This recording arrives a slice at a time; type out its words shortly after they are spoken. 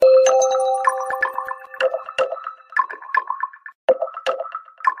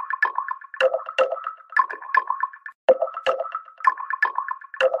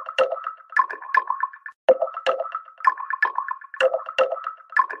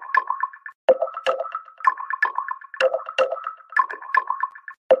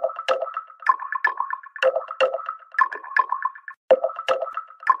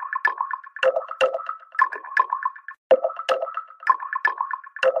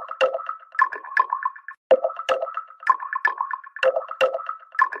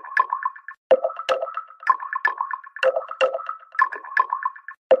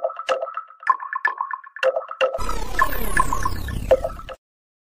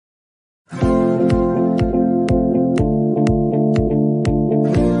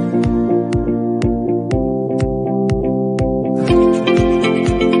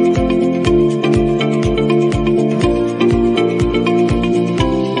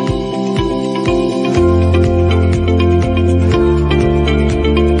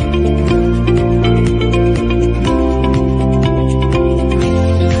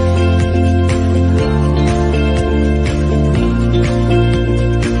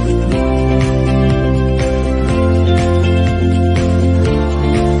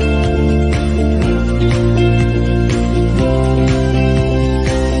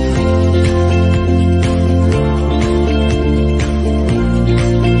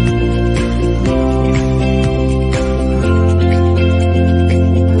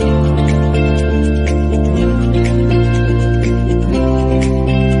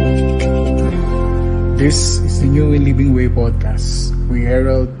This is the New and Living Way podcast. We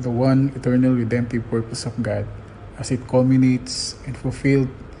herald the one eternal redemptive purpose of God as it culminates and fulfilled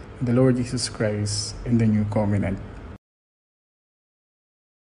in the Lord Jesus Christ in the New Covenant.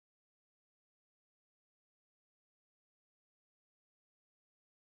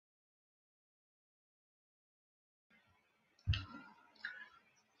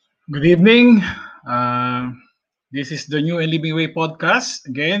 Good evening. This is the New and Living Way podcast.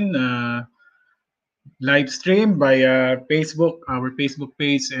 Again, live stream by our Facebook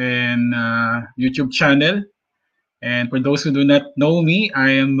page and YouTube channel. And for those who do not know me,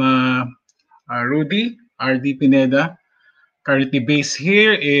 I am Rudy RD Pineda, currently based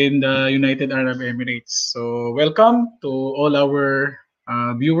here in the United Arab Emirates. So welcome to all our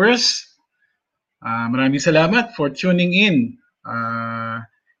viewers. Maraming salamat for tuning in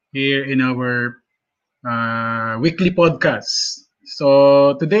here in our weekly podcast.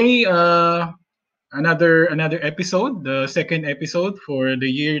 So today, another episode, the second episode for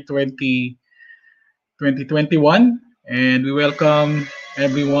the year 2021, and we welcome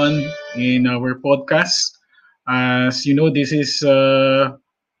everyone in our podcast. As you know, this is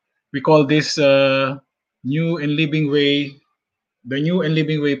we call this New and Living Way, the New and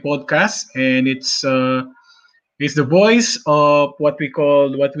Living Way podcast, and it's the voice of what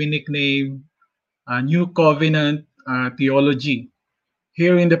we nickname New Covenant theology.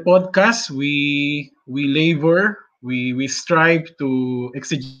 Here in the podcast, we strive to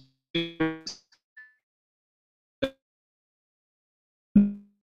exegete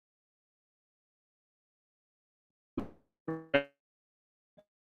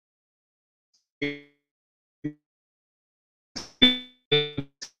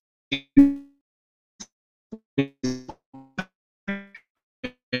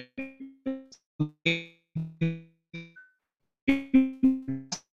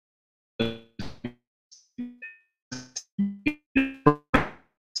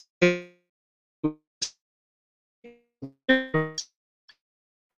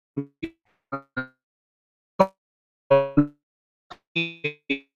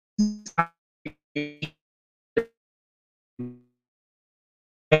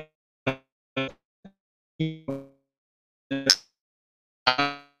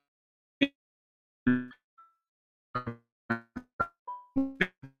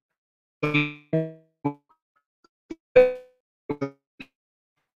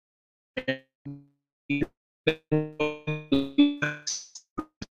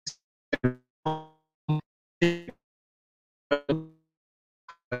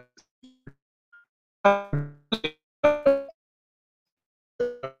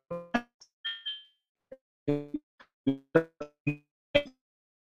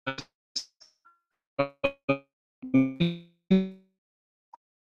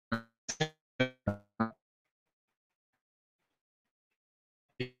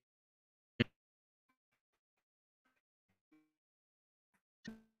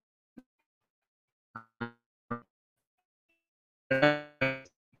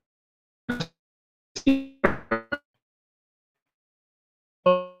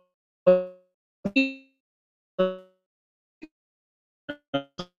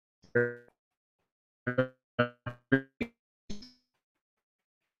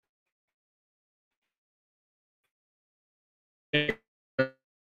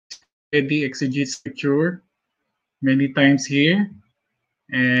the exegete scripture many times here,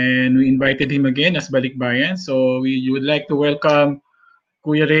 and we invited him again as Balikbayan. So we would like to welcome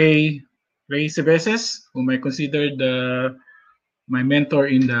Kuya Ray Cebeses, whom I consider my mentor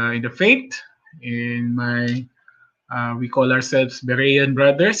in the faith, in my we call ourselves Berean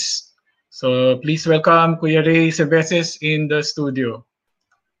Brothers. So please welcome Kuya Ray Sebeses in the studio.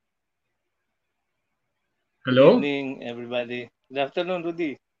 Good Hello? evening, everybody. Good afternoon,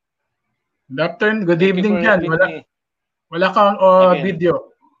 Rudy. Good afternoon. Good Thank you evening for dyan. having me Wala kang again. video.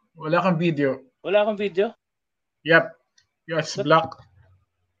 Wala kang video. Wala akong video? Yep. Yes, Ba't, black.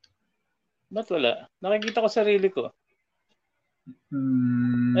 ba't wala? Nakikita ko sarili ko.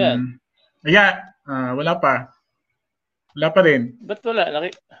 Ayan. Hmm. Ayan. Wala pa. Wala pa rin. Ba't wala?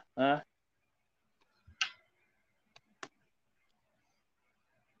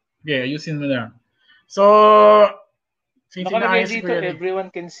 Okay, ayusin mo na. So, since Nakalagay inaayos si dito, Kuya Ray. everyone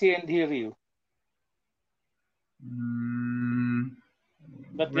can see and hear you.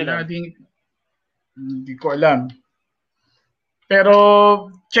 Ba't Wala ganon? din. Hindi ko alam. Pero,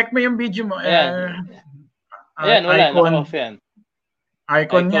 check mo yung video mo. Ayan. Ayan, wala. Icon. Naka-off yan.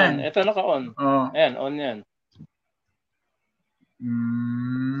 Icon yan. Ito, naka-on. Oh. Ayan, on yan.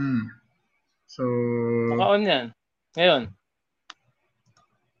 So, Naka-on yan. Ngayon.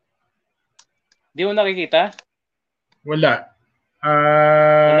 Di mo nakikita? wala.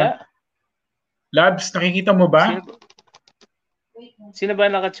 Wala? Labs, nakikita mo ba? Sino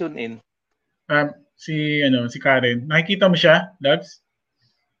ba naka-tune in? Si Karen. Nakikita mo siya, Labs?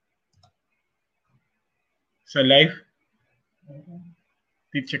 Sa live?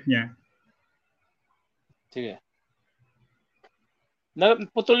 I-check niya. Sige.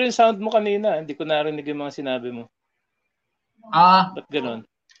 Putol yung sound mo kanina. Hindi ko narinig yung mga sinabi mo. Ba't ganon?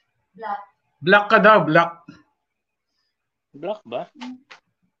 Black ka daw, black. Black ba?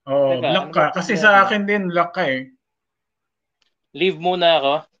 Oo, Teka, black ano ka. ba Kasi problema? sa akin din, black ka eh. Leave muna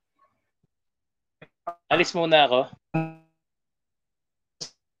ako. Alis muna ako.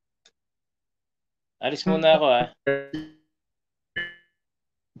 Alis muna ako ah.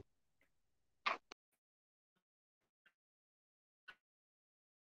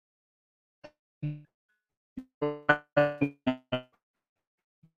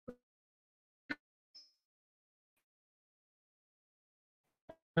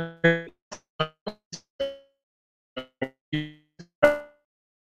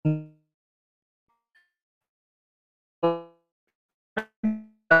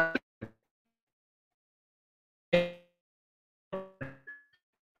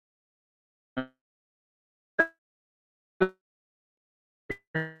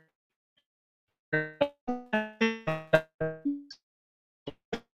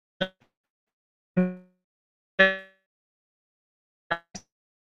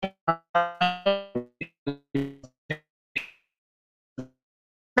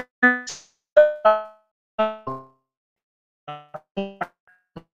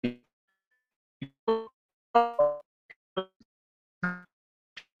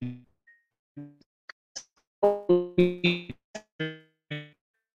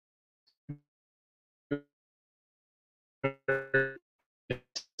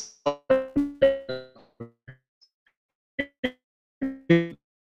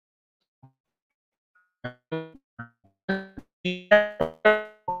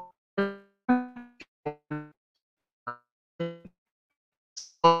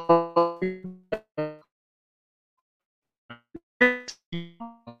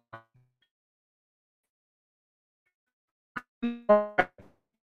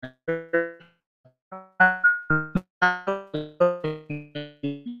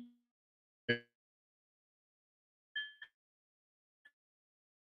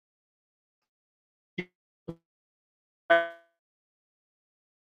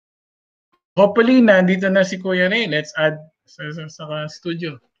 Hopefully, nandito na si Kuya Ray. Let's add sa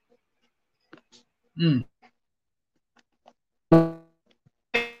studio.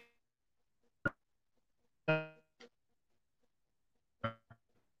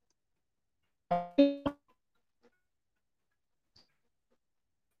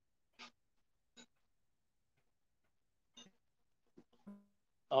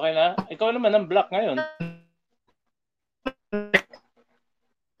 Okay na? Ikaw naman ang black ngayon.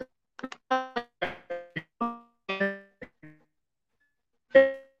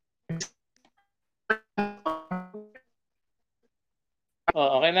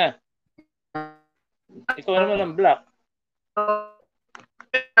 Oh, okay na. Ikaw naman ang black.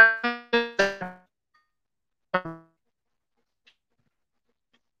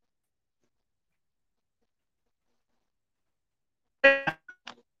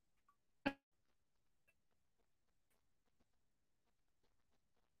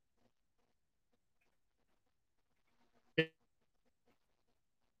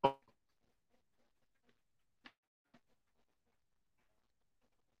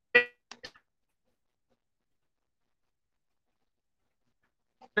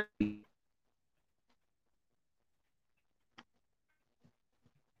 Hello.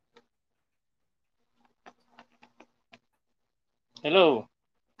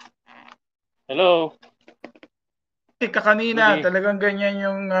 Hello. Kanina, talagang ganyan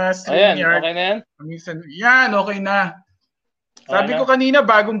yung Ayan, StreamYard. okay na yan? Minsan, yan, okay na. Sabi Okay ko na. kanina,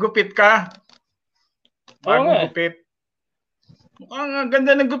 bagong gupit ka. Bagong Oo, gupit. Mukhang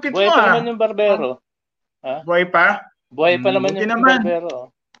ganda ng gupit buhay mo pa naman yung barbero. Ha? Buhay pa? Buhay pa naman buti yung naman.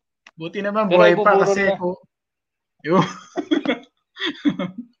 barbero. Buti naman, Pero buhay pa kasi na.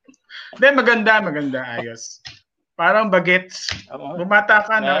 Hindi, maganda, ayos. Parang bagets. Bumata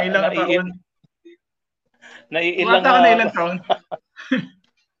ka ng ilang taon. Naiilang Bumata ka na ilang taon.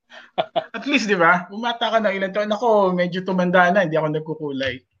 At least, di ba? Bumata ka na ilang taon. Ako, medyo tumanda na, hindi ako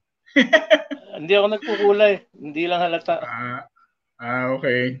nagkukulay. Hindi ako nagkukulay. Hindi lang halata.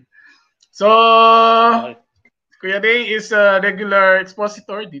 Okay. So, Kuya Ray is a regular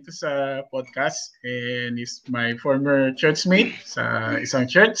expositor dito sa podcast and is my former churchmate sa isang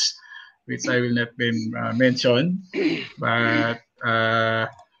church which I will not mention, but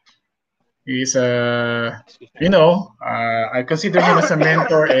he is I consider him as a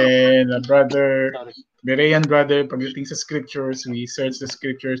mentor and a brother, Berean brother pagdating sa scriptures. We search the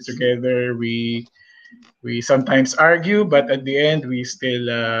scriptures together. We sometimes argue, but at the end we still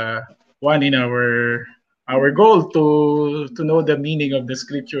one in our goal to know the meaning of the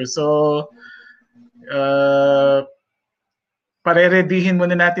scripture. So pareredihin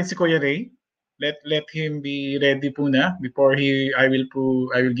muna natin si Kuya Ray. Let him be ready po na before I will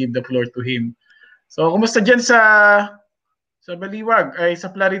give the floor to him. So kumusta diyan sa Baliwag ay sa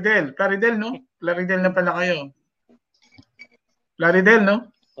Plaridel? Plaridel, no? Plaridel na pala kayo. Plaridel,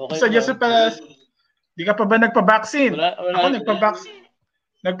 no? Kumusta diyan sa di ka pa ba nagpa-vaccine? Wala. Ako nagpa-vaccine.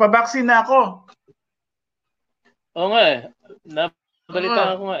 Nagpa-vaccine na ako. Oo nga eh.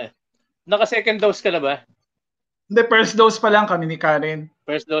 Nabalitaan ko nga eh. Naka-second dose ka na ba? Hindi, first dose pa lang kami ni Karen.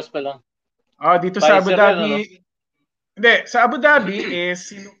 First dose pa lang. Dito Pfizer sa Abu Dhabi. Yan, ano? Hindi, sa Abu Dhabi is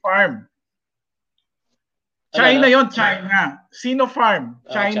Sinopharm. China yon, China. Sinopharm,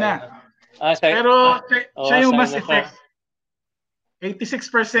 China. Pero siya yung mas effect.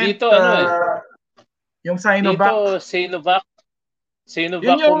 86% dito yung Sinovac. Dito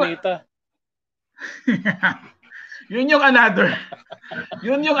Sinovac kumita. Yun yung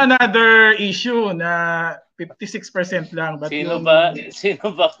another issue na 56% lang. But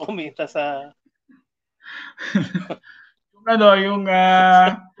Sinovac kumita sa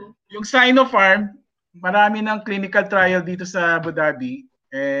yung Sinopharm, marami ng clinical trial dito sa Abu Dhabi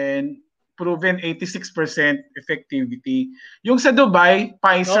and proven 86% effectivity. Yung sa Dubai,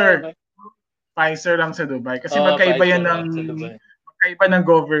 Pfizer. Okay. Pfizer lang sa Dubai kasi magkaiba yan ng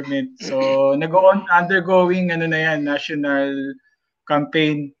government. So undergoing national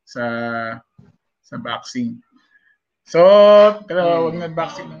campaign sa vaccine. So, pero wag na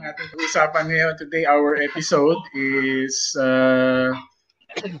vaccine ng ating usapan ngayon. Today our episode is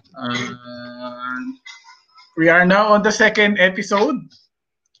we are now on the second episode.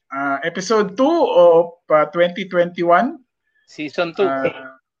 Episode 2 of 2021. Season 2.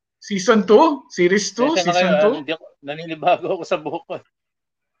 Season 2? Series 2? Season 2? Naninibago ako sa buhok ko.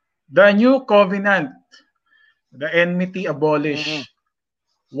 The New Covenant. The Enmity Abolished.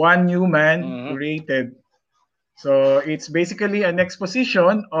 One new man created. So it's basically an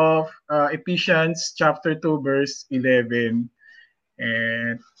exposition of Ephesians chapter 2 verse 11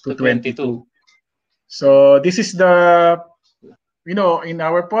 to 22. So this is in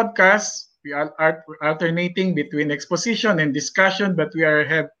our podcast, we are alternating between exposition and discussion, but we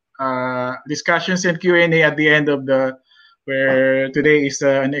have discussions and Q&A at the end of where today is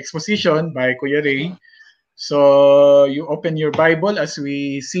an exposition by Kuya Ray. So you open your Bible as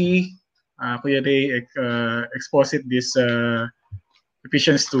we see Kuya Ray exposit this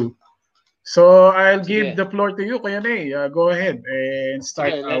Ephesians 2. So I'll give the floor to you, Kuya Ray. Go ahead and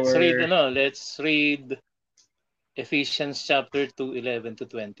start Let's read Ephesians chapter 2, 11 to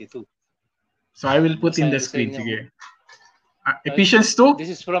 22. So I will put in the screen. Sige. Ephesians 2? This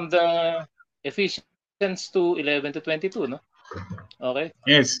is from the Ephesians 2, 11 to 22, no? Okay?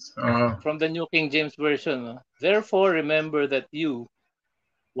 Yes. From the New King James Version. No? Therefore, remember that you,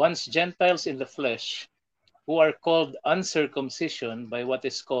 once Gentiles in the flesh, who are called uncircumcision by what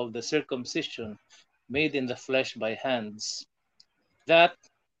is called the circumcision made in the flesh by hands, that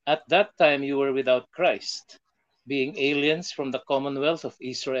at that time you were without Christ, being aliens from the commonwealth of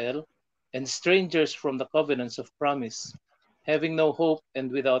Israel and strangers from the covenants of promise, having no hope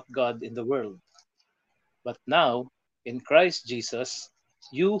and without God in the world. But now, in Christ Jesus,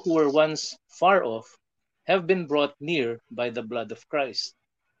 you who were once far off have been brought near by the blood of Christ.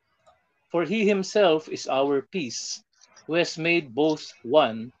 For he himself is our peace, who has made both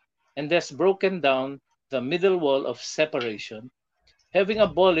one, and has broken down the middle wall of separation, having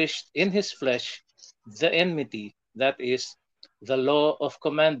abolished in his flesh the enmity, that is, the law of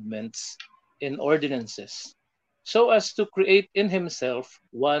commandments in ordinances, so as to create in himself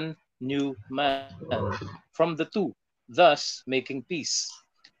one new man from the two, thus making peace,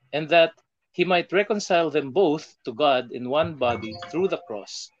 and that he might reconcile them both to God in one body through the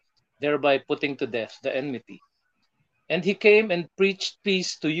cross, thereby putting to death the enmity. And he came and preached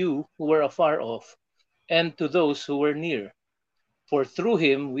peace to you who were afar off, and to those who were near. For through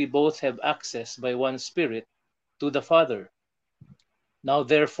him we both have access by one Spirit to the Father. Now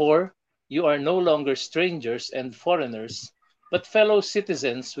therefore you are no longer strangers and foreigners, but fellow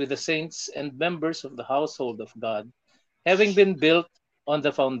citizens with the saints and members of the household of God, having been built on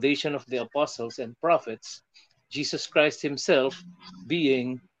the foundation of the apostles and prophets, Jesus Christ himself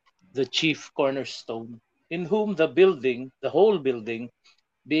being the chief cornerstone, in whom the whole building,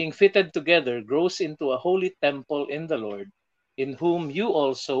 being fitted together, grows into a holy temple in the Lord, in whom you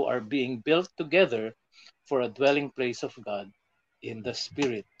also are being built together for a dwelling place of God in the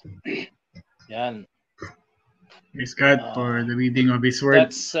Spirit. Yan. Praise God for Uh, the reading of His Word.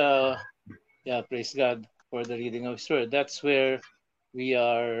 that's, yeah, praise God for the reading of His Word. That's where we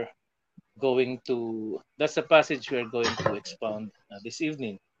are that's the passage we are going to expound this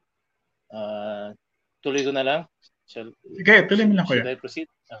evening. Uh, Tuloy ko na lang? Shall, Sige, tuloy mo lang kuya. should I proceed?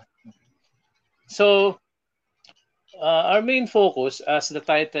 So, our main focus, as the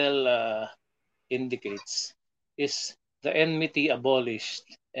title indicates, is the enmity abolished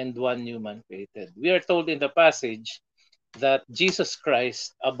and one new man created. We are told in the passage that Jesus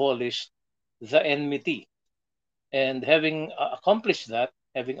Christ abolished the enmity. And having accomplished that,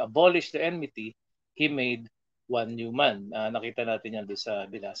 having abolished the enmity, he made one new man. Nakita natin yan doon sa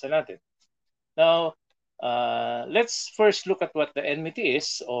binasa natin. Now, let's first look at what the enmity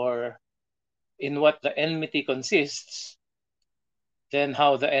is, or in what the enmity consists, then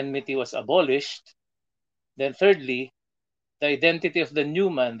how the enmity was abolished, then thirdly, the identity of the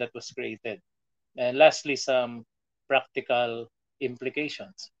new man that was created, and lastly, some practical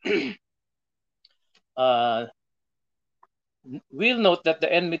implications. uh, we'll note that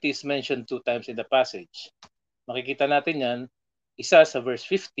the enmity is mentioned two times in the passage. Makikita natin yan, isa sa verse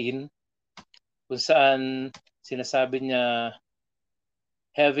 15, kung saan sinasabi niya,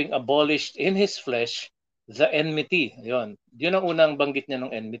 having abolished in his flesh the enmity. Yun ang unang banggit niya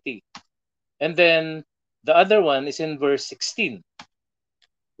ng enmity. And then, the other one is in verse 16,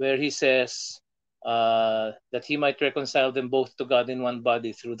 where he says that he might reconcile them both to God in one body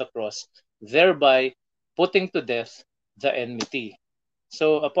through the cross, thereby putting to death the enmity.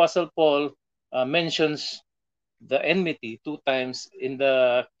 So Apostle Paul mentions the enmity two times in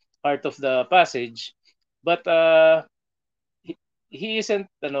the heart of the passage, but he isn't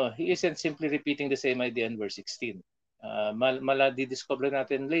simply repeating the same idea in verse 16. Mala di-discover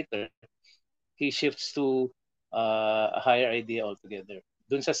natin later, he shifts to a higher idea altogether.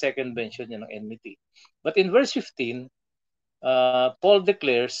 Dun sa second mention niya ng enmity. But in verse 15, Paul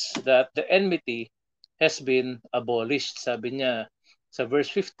declares that the enmity has been abolished. Sabi niya sa verse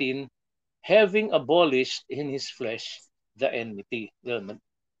 15, having abolished in his flesh the enmity. Yun.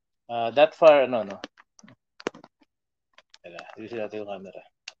 That far, no. Use natin yung camera.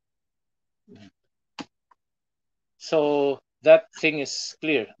 So that thing is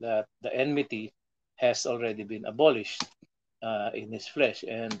clear that the enmity has already been abolished in his flesh.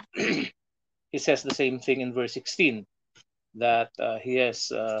 And he says the same thing in verse 16, that he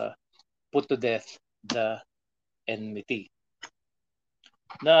has put to death the enmity.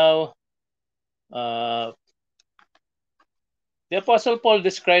 Now, the Apostle Paul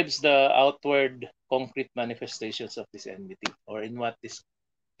describes the outward concrete manifestations of this enmity, or in what this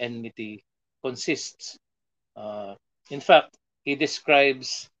enmity consists. In fact, he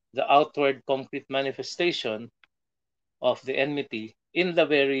describes the outward concrete manifestation of the enmity in the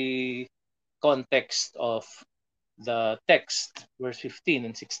very context of the text, verse 15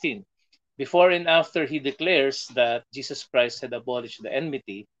 and 16. Before and after he declares that Jesus Christ had abolished the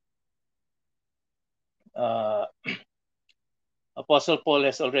enmity, uh, Apostle Paul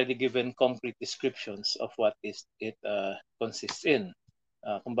has already given concrete descriptions of what it consists in.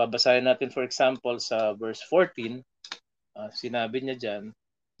 Kung babasahin natin, for example, sa verse 14, sinabi niya dyan,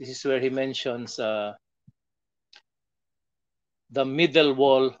 this is where he mentions the middle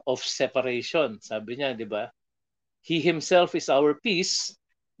wall of separation. Sabi niya, di ba? He himself is our peace,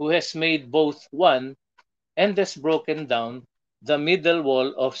 who has made both one and has broken down the middle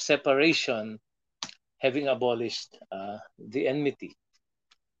wall of separation, having abolished the enmity.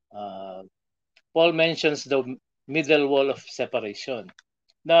 Uh, Paul mentions the middle wall of separation.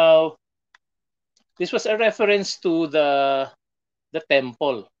 Now, this was a reference to the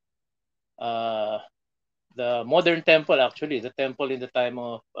temple, uh, the modern temple actually, the temple in the time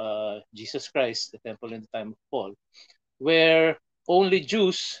of Jesus Christ, the temple in the time of Paul, where only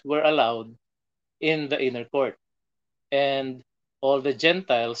Jews were allowed in the inner court, and all the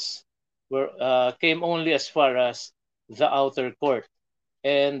Gentiles were came only as far as the outer court,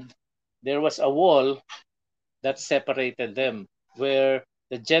 and there was a wall that separated them, where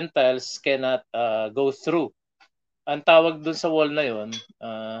the Gentiles cannot go through. Ang tawag dun sa wall na yon,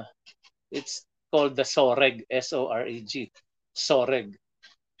 it's called the Soreg, S-O-R-E-G, Soreg.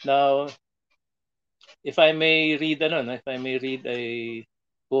 Now, if I may read if I may read a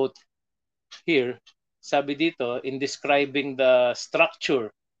quote here, sabi dito, in describing the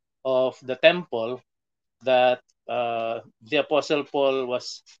structure of the temple that the Apostle Paul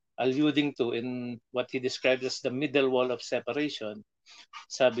was alluding to in what he describes as the middle wall of separation,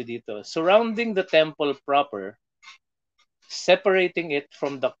 sabi dito, surrounding the temple proper, separating it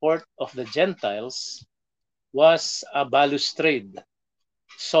from the court of the Gentiles, was a balustrade,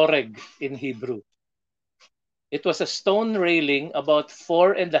 soreg in Hebrew. It was a stone railing about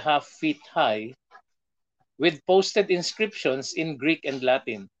 4.5 feet high with posted inscriptions in Greek and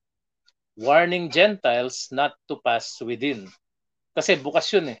Latin, warning Gentiles not to pass within. Kasi bukas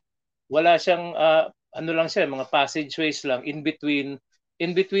yun eh. Wala siyang, ano lang siya, mga passageways lang. In between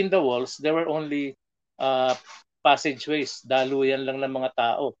the walls, there were only passageways. Daluyan lang ng mga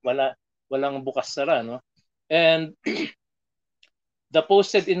tao. Walang bukas-sara, no? And the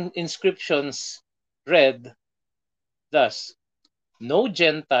posted inscriptions read thus, no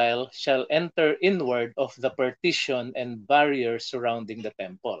Gentile shall enter inward of the partition and barrier surrounding the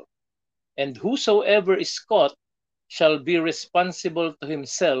temple. And whosoever is caught shall be responsible to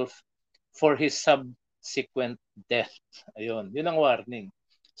himself for his subsequent death. Ayun, yun ang warning.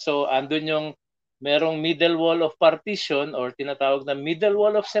 So, andun yung merong middle wall of partition or tinatawag na middle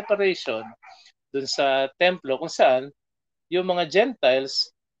wall of separation dun sa templo kung saan yung mga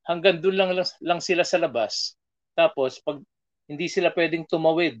Gentiles hanggang dun lang sila sa labas. Tapos, pag hindi sila pwedeng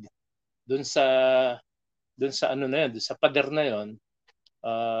tumawid dun sa ano na yun, dun sa pader na yun,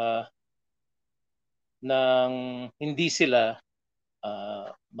 nang hindi sila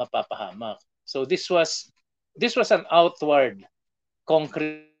mapapahamak. So this was an outward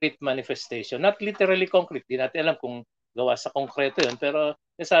concrete manifestation. Not literally concrete. Di natin alam kung gawa sa konkreto yun. Pero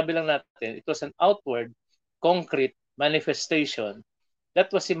nasabi lang natin, it was an outward concrete manifestation that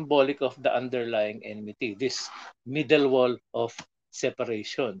was symbolic of the underlying enmity. This middle wall of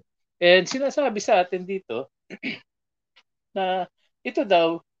separation. And sinasabi sa atin dito na ito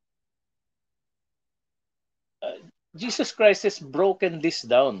daw, Jesus Christ has broken this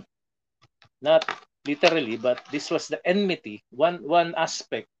down. Not literally, but this was the enmity, one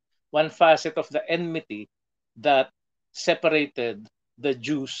aspect, one facet of the enmity that separated the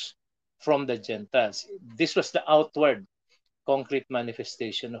Jews from the Gentiles. This was the outward concrete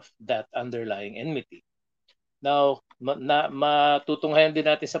manifestation of that underlying enmity. Now, matutunghayan din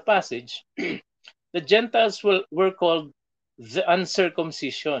natin sa passage, the Gentiles were called the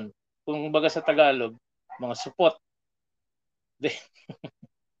uncircumcision. Kung baga sa Tagalog, mga supot.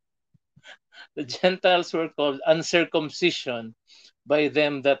 The Gentiles were called uncircumcision by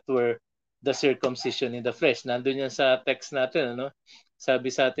them that were the circumcision in the flesh. Nandun yan sa text natin, ano? Sabi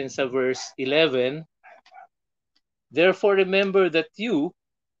sa atin sa verse 11, therefore remember that you,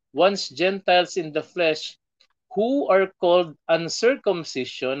 once Gentiles in the flesh, who are called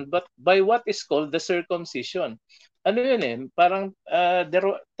uncircumcision, but by what is called the circumcision. Ano yun eh? Parang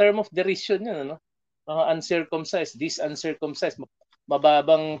term of derision yun, ano? Uncircumcised, this uncircumcised.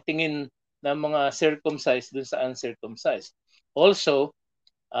 Mababang tingin ng mga circumcised dun sa uncircumcised. Also,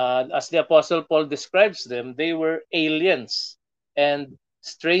 as the Apostle Paul describes them, they were aliens and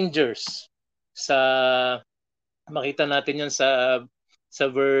strangers. Makita natin yan sa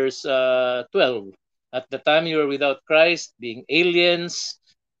verse 12. At the time you were without Christ, being aliens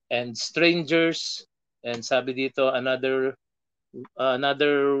and strangers, and sabi dito another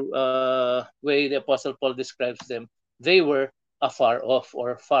way the Apostle Paul describes them, they were afar off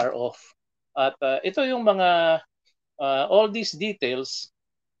or far off. At ito yung mga, all these details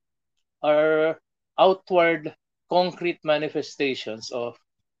are outward concrete manifestations of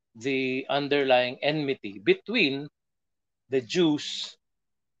the underlying enmity between the Jews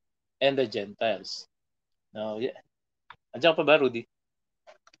and the Gentiles. Now, yeah. Andiyan pa ba, Rudy?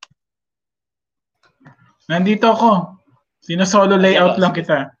 Nandito ako. Sino-solo layout lang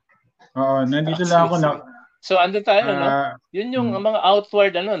kita. Oo, nandito lang ako. So andun tayo, no? Uh, Yun yung mm, mga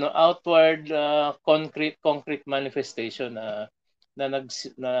outward outward concrete manifestation na nag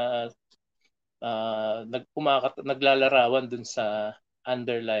na naglalarawan dun sa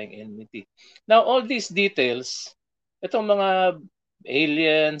underlying enmity. Now all these details, itong mga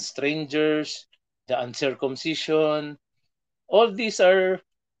aliens, strangers, the uncircumcision, all these are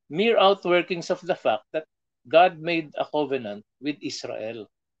mere outworkings of the fact that God made a covenant with Israel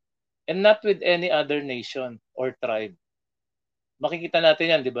and not with any other nation or tribe. Makikita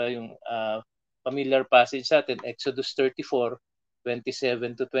natin yan, di ba, yung familiar passage sa atin, Exodus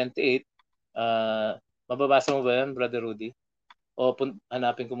 34:27 to 28. Mababasa mo ba yan, Brother Rudy? O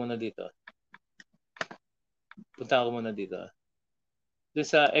hanapin ko muna dito. Punta ko muna dito. Doon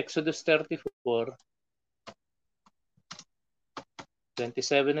sa Exodus 34,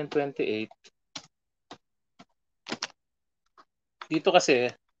 27 and 28. Dito kasi,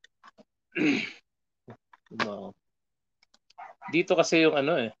 dito kasi yung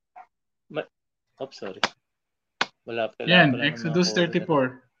sorry. Kailangan yan, pala ng mga Exodus covenant.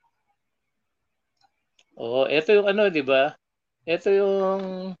 34. Oo, ito yung di ba? Ito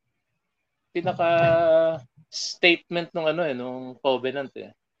yung pinaka statement nung covenant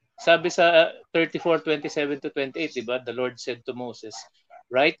eh. Sabi sa 34:27 to 28, di ba? The Lord said to Moses,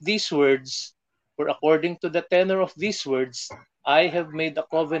 "Write these words, for according to the tenor of these words, I have made a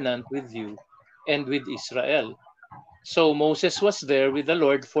covenant with you and with Israel." So Moses was there with the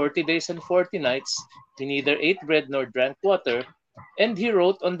Lord 40 days and 40 nights. He neither ate bread nor drank water. And he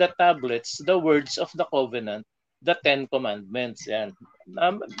wrote on the tablets the words of the covenant, the 10 commandments. Yan.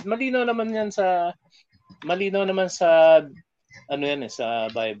 Malinaw naman yan sa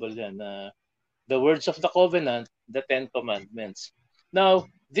sa Bible yan. The words of the covenant, the 10 commandments. Now,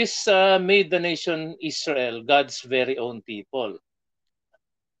 this made the nation Israel God's very own people.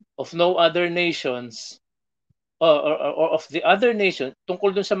 Of no other nations or of the other nation,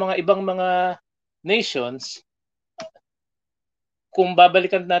 tungkol dun sa mga ibang mga nations, kung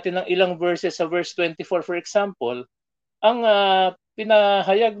babalikan natin ng ilang verses sa verse 24 for example, ang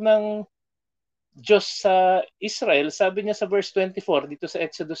pinahayag ng Diyos sa Israel, sabi niya sa verse 24 dito sa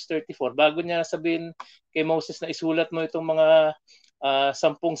Exodus 34, bago niya sabihin kay Moses na isulat mo itong mga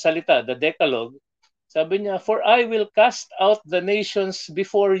 10 salita, the Decalogue, sabi niya, "For I will cast out the nations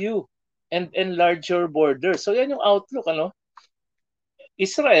before you and enlarge your borders." So yan yung outlook,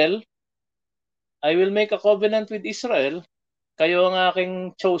 Israel, I will make a covenant with Israel. Kayo ang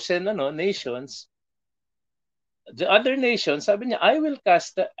aking chosen nations. The other nations, sabi niya, I will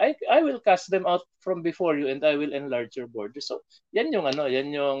cast them out from before you and I will enlarge your borders. So, yan yung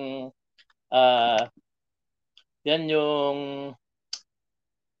uh, yan yung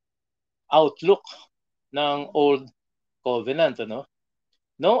outlook ng old covenant,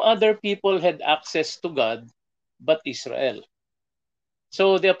 No other people had access to God but Israel.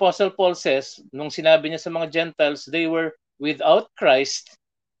 So the Apostle Paul says, nung sinabi niya sa mga Gentiles, they were without Christ,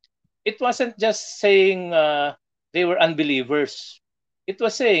 it wasn't just saying they were unbelievers. It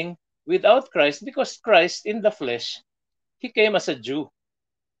was saying without Christ because Christ in the flesh, He came as a Jew.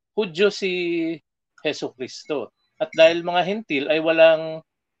 Hudyo si Hesus Kristo. At dahil mga Hentil ay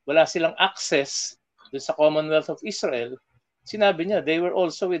wala silang access doon sa Commonwealth of Israel, sinabi niya, they were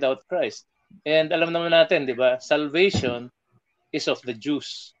also without Christ. And alam naman natin, di ba, salvation is of the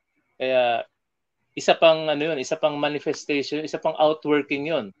Jews. Kaya isa pang manifestation, isa pang outworking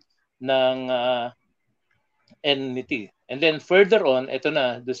 'yon ng enmity. And then further on, ito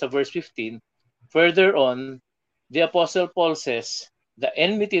na, do sa verse 15, further on, the Apostle Paul says, the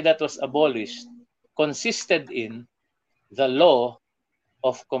enmity that was abolished consisted in the law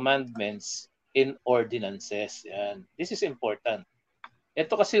of commandments in ordinances. Yan. This is important.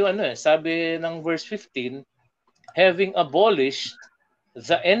 Ito kasi sabi ng verse 15, having abolished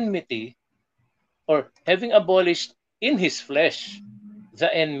the enmity or having abolished in his flesh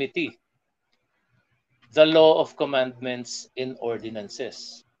the enmity, the law of commandments in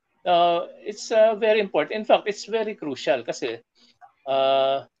ordinances. It's very important. In fact, it's very crucial kasi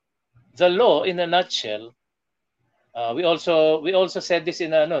the law in a nutshell, we also said this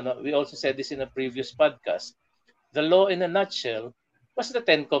in a previous podcast. The law in a nutshell was the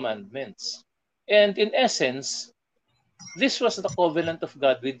 10 commandments. And in essence, this was the covenant of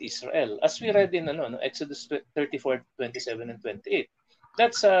God with Israel, as we read in Exodus 34:27 and 28.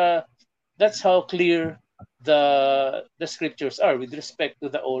 That's how clear the scriptures are with respect to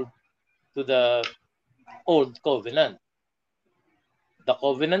the old covenant. The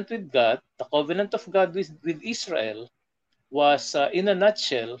covenant with God, the covenant of God with Israel was in a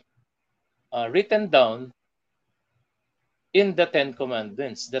nutshell written down in the 10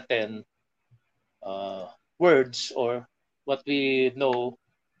 commandments, the 10 words, or what we know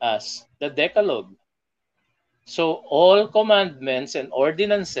as the Decalogue. So all commandments and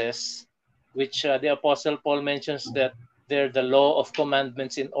ordinances, which the Apostle Paul mentions that they're the law of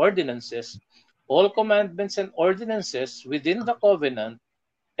commandments and ordinances, all commandments and ordinances within the covenant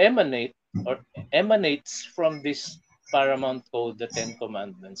emanate or emanates from this paramount code, the Ten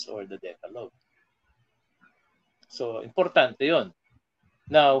Commandments or the Decalogue. So, importante yon.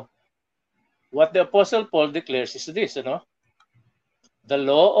 Now, what the Apostle Paul declares is this, the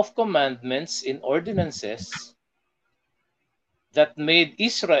law of commandments in ordinances that made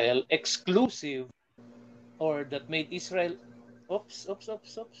Israel exclusive, or that made Israel,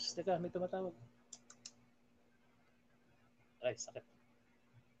 teka, may tumatawag. Ay, sakit.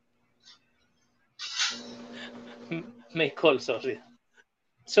 May call, sorry.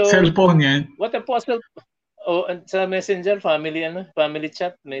 So, Cellphone yan. what Apostle, sa Messenger, family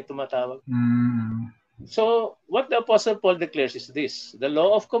chat, may tumatawag. So, what the Apostle Paul declares is this: the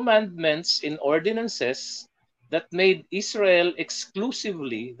law of commandments in ordinances that made Israel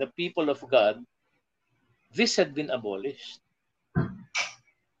exclusively the people of God, this had been abolished.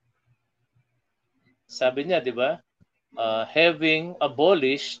 Sabi niya, di ba? Having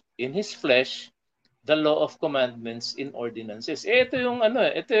abolished in his flesh the law of commandments in ordinances. Ito yung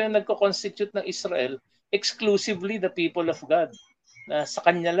nagko-constitute ng Israel exclusively the people of God. Na sa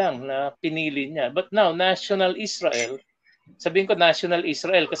kanya lang na pinili niya. But now, national Israel, sabihin ko national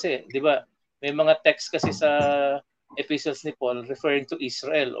Israel kasi, di ba, may mga text kasi sa epistles ni Paul referring to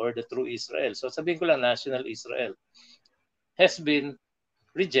Israel or the true Israel. So sabihin ko lang national Israel has been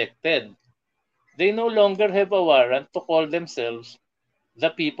rejected. They no longer have a warrant to call themselves the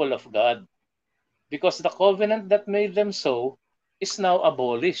people of God because the covenant that made them so is now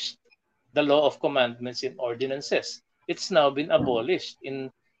abolished. The law of commandments and ordinances. It's now been abolished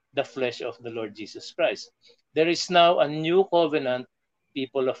in the flesh of the Lord Jesus Christ. There is now a new covenant,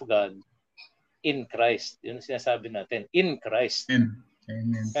 people of God, in Christ. Yun ang sinasabi natin, in Christ. Amen.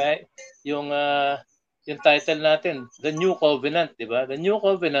 Okay? Yung title natin, The New Covenant, di ba? The New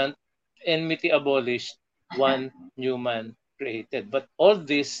Covenant, enmity abolished, one new man created. But all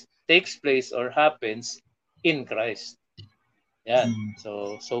this takes place or happens in Christ. Yan.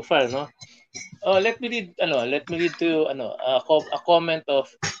 So far, no? Let me read to you a comment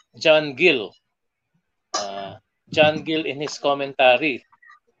of John Gill. John Gill in his commentary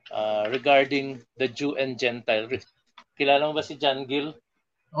regarding the Jew and Gentile rift. Kilala mo ba si John Gill?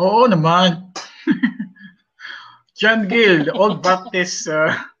 Oo naman. John Gill, the old Baptist,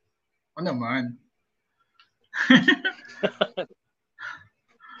 naman.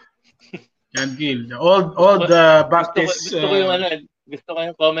 John Gill, the old Baptist. Gusto ko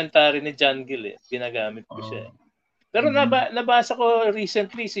yung commentary ni John Gill eh. Ginagamit ko siya. Pero nabasa ko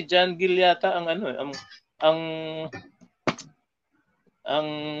recently si John Gill yata ang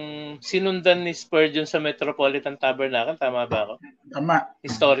sinundan ni Spurgeon sa Metropolitan Tabernacle, tama ba ako? Tama.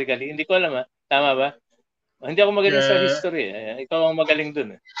 Historically, hindi ko alam tama ba? Hindi ako magaling sa history eh. Ikaw ang magaling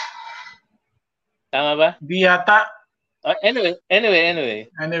dun eh. Tama ba? Di yata. Anyway.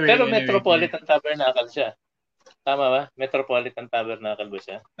 Pero Metropolitan Tabernacle siya. Tama ba? Metropolitan Tabernacle ba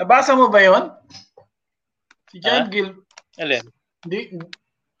siya? Nabasa mo ba yon? Si John Gill. Alin?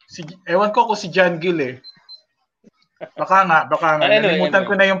 Ewan ko kung si John Gill eh. Baka nga. Nalimutan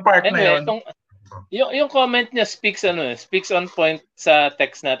ko na yung part na yon. Yung comment niya speaks on point sa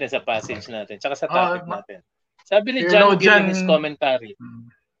text natin, sa passage natin, tsaka sa topic natin. Sabi ni John Gill in his commentary.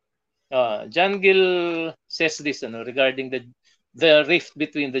 John Gill says this regarding the rift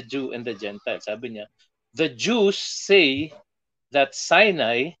between the Jew and the Gentile. Sabi niya, the Jews say that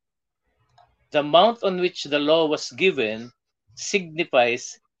Sinai, the mount on which the law was given,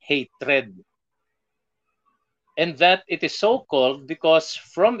 signifies hatred. And that it is so called because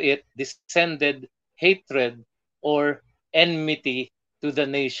from it descended hatred or enmity to the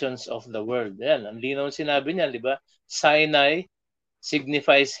nations of the world. Yan, ang linaw sinabi niya, di ba? Sinai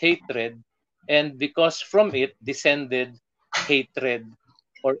signifies hatred, and because from it descended hatred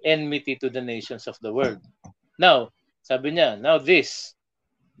or enmity to the nations of the world. Now, sabi niya,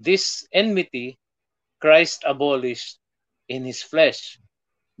 this enmity Christ abolished in his flesh,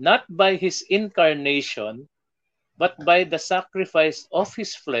 not by his incarnation, but by the sacrifice of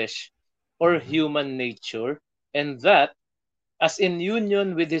his flesh or human nature, and that as in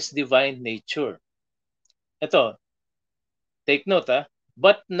union with his divine nature. Ito, take note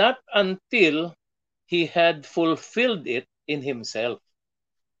but not until he had fulfilled it in himself.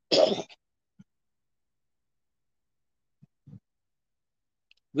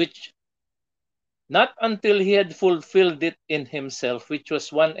 Not until he had fulfilled it in himself, which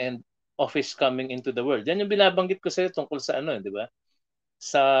was one end of His coming into the world. Yan yung binabanggit ko sa iyo tungkol sa ano, di ba?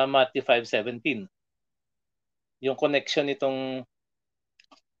 Sa Matthew 5:17. Yung connection nitong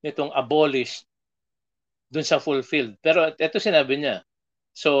abolished dun sa fulfilled. Pero ito sinabi niya.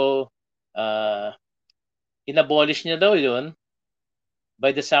 So, inabolish niya daw yun by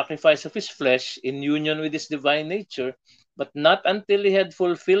the sacrifice of His flesh in union with His divine nature, but not until He had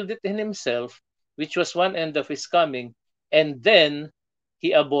fulfilled it in Himself, which was one end of His coming, and then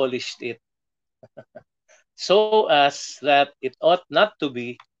He abolished it. So as that it ought not to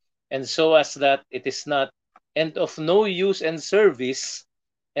be, and so as that it is not, and of no use and service,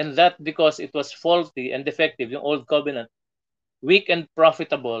 and that because it was faulty and defective, yung old covenant, weak and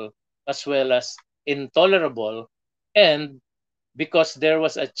profitable, as well as intolerable, and because there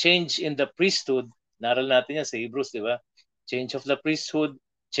was a change in the priesthood, naral natin yan sa Hebrews, di ba? Change of the priesthood,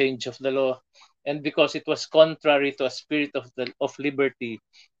 change of the law, and because it was contrary to a spirit of liberty,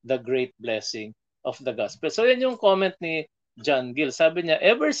 the great blessing of the gospel. So yan yung comment ni John Gill. Sabi niya,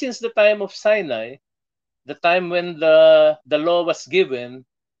 ever since the time of Sinai, the time when the law was given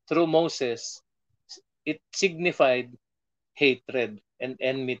through Moses, it signified hatred and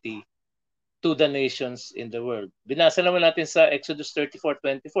enmity to the nations in the world. Binasa naman natin sa Exodus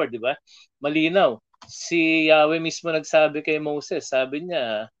 34:24, di ba? Malinaw. Si Yahweh mismo nagsabi kay Moses, sabi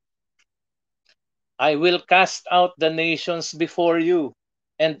niya, I will cast out the nations before you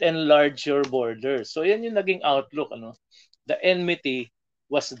and enlarge your borders. So yan yung naging outlook, ano? The enmity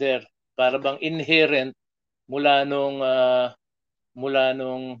was there, para bang inherent mula nung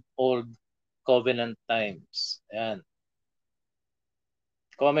old covenant times. Ayan.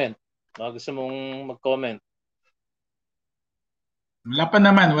 Comment. Baka gusto mong mag-comment. Wala pa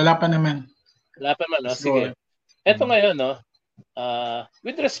naman. Wala pa naman, no? Sige. Ito ngayon, no?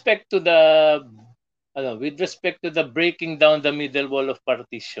 With respect to the breaking down the middle wall of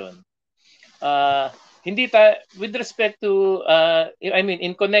partition, hindi tayo, with respect to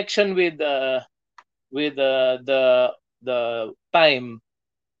in connection with the time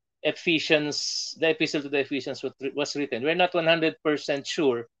Ephesians, the epistle to the Ephesians was written, we're not 100%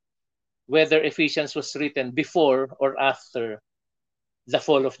 sure whether Ephesians was written before or after the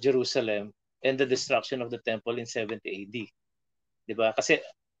fall of Jerusalem and the destruction of the temple in 70 AD. Diba? Kasi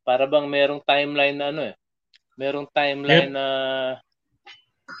para bang merong timeline na na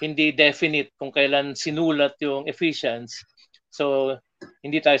hindi definite kung kailan sinulat yung Ephesians. So,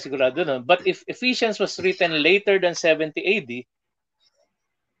 hindi tayo sigurado nun. But if Ephesians was written later than 70 AD,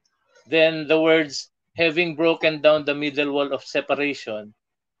 then the words, having broken down the middle wall of separation,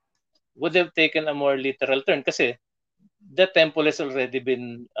 would have taken a more literal turn. Kasi the temple has already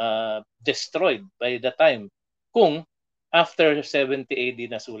been destroyed by the time. Kung after 70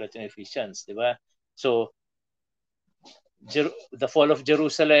 AD nasulat yung Ephesians, di ba? So, the fall of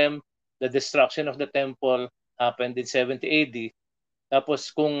Jerusalem, the destruction of the temple happened in 70 AD.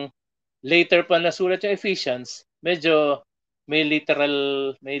 Tapos kung later pa nasulat yung Ephesians, medyo may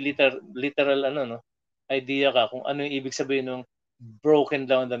literal idea ka kung ano yung ibig sabihin ng broken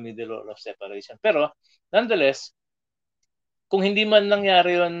down the middle wall of separation. Pero nonetheless, kung hindi man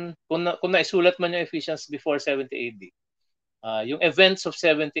nangyari yun, kung naisulat man yung Ephesians before 70 AD, yung events of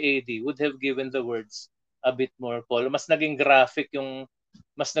 70 AD would have given the words a bit more color. Mas naging graphic yung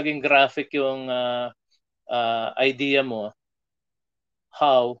idea mo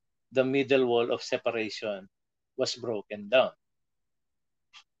how the middle wall of separation was broken down.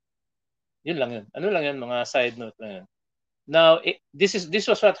 Yun lang yun. Ano lang yun, mga side note lang yun. Now, this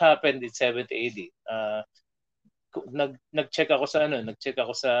was what happened in 70 AD. Nag-check ako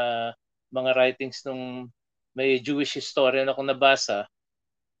sa mga writings nung may Jewish historian akong nabasa.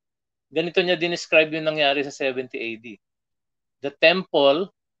 Ganito niya dinescribe yung nangyari sa 70 AD. The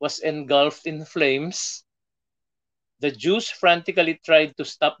temple was engulfed in flames. The Jews frantically tried to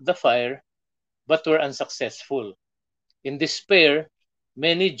stop the fire but were unsuccessful. In despair,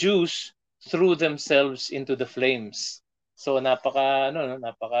 many Jews threw themselves into the flames. So napaka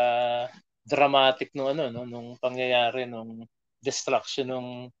dramatic nung pangyayari nung destruction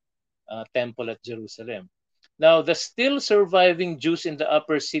ng temple at Jerusalem. Now, the still surviving Jews in the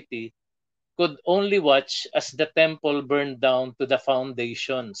upper city could only watch as the temple burned down to the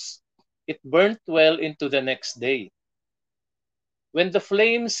foundations. It burnt well into the next day. When the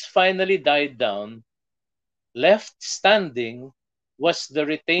flames finally died down, left standing was the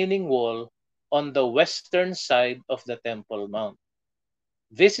retaining wall on the western side of the Temple Mount.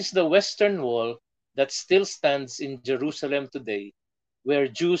 This is the western wall that still stands in Jerusalem today, where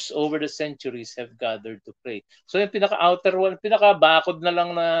Jews over the centuries have gathered to pray. So yung pinaka-outer wall, pinaka-bakod na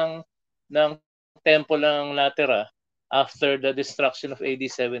lang ng temple lang natira after the destruction of AD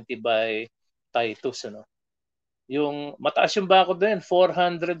 70 by Titus. Ano? Yung mataas yung bakod na yun,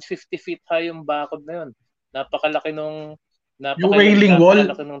 450 feet high yung bakod na yun. Napakalaki nung Yung Wailing Wall.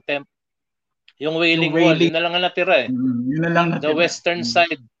 napakalaki nung temple. Yung Wailing Wall, yun na lang ang natira eh. Yun na lang natira. The western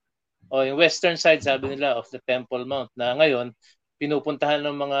side. Yung western side, sabi nila, of the Temple Mount na ngayon pinupuntahan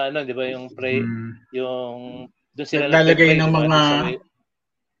ng mga di ba, yung yung doon sila naglalagay ng diba? mga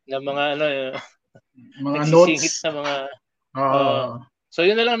ng mga mga nagsisingit notes na mga so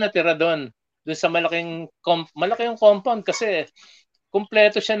yun na lang natira doon sa malaking compound kasi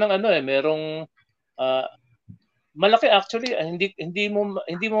kumpleto siya ng merong malaki actually. Hindi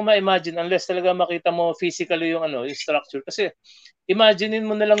mo ma-imagine unless talaga makita mo physically yung yung structure. Kasi imaginein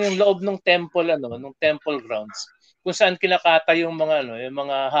mo na lang yung loob ng temple ng temple grounds kung saan kinakata yung mga yung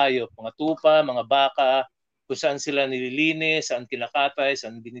mga hayop, mga tupa, mga baka, kung saan sila nililinis, saan kinakatay,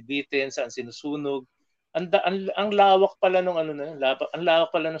 saan binibitin, saan sinusunog. Ang lawak pala nung ang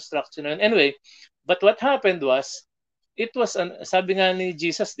lawak pala ng structure na yun. Anyway, but what happened was, it was sabi nga ni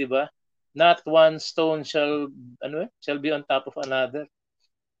Jesus, di ba? Not one stone shall be on top of another.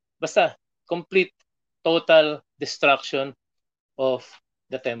 Basta complete total destruction of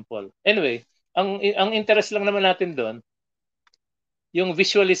the temple. Anyway, ang interest lang naman natin doon yung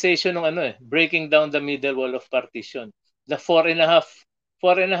visualization ng breaking down the middle wall of partition. The 4.5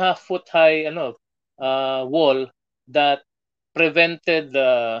 foot high wall that prevented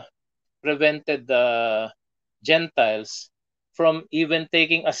the Gentiles from even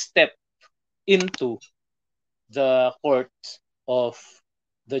taking a step into the courts of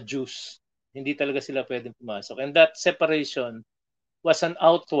the Jews. Hindi talaga sila pwedeng pumasok. And that separation was an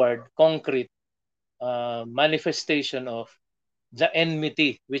outward, concrete manifestation of the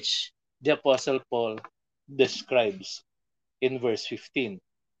enmity which the Apostle Paul describes in verse 15,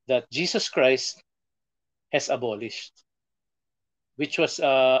 that Jesus Christ has abolished, which was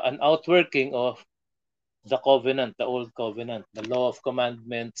an outworking of the covenant, the old covenant, the law of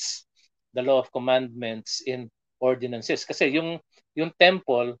commandments in ordinances. Kasi yung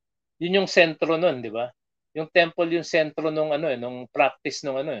temple, yun yung sentro nun, di ba? Yung temple yung sentro nung nung practice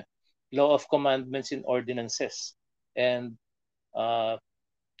nung law of commandments in ordinances. And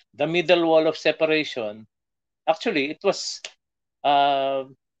the middle wall of separation, actually it was a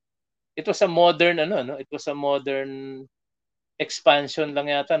modern it was a modern expansion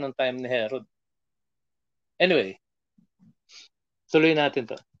lang yata nung time ni Herod. Anyway, tuloy natin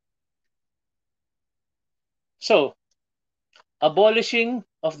to. So, abolishing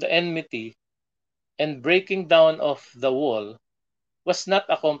of the enmity and breaking down of the wall was not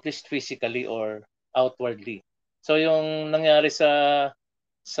accomplished physically or outwardly. So yung nangyari sa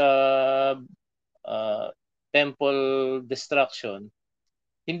temple destruction,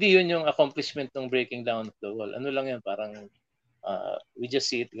 hindi yun yung accomplishment ng breaking down of the wall. Ano lang yan, parang we just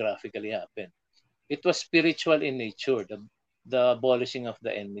see it graphically happen. It was spiritual in nature, the abolishing of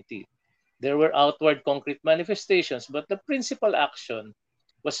the enmity. There were outward concrete manifestations, but the principal action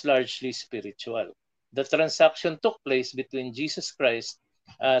was largely spiritual. The transaction took place between Jesus Christ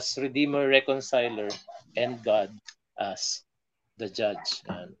as Redeemer, Reconciler, and God as the Judge.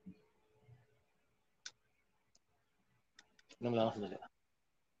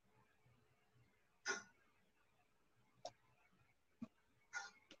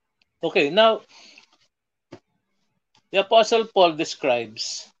 Okay, now the Apostle Paul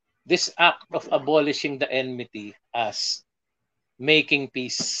describes this act of abolishing the enmity as making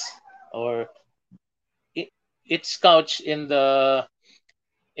peace, or it's couched in the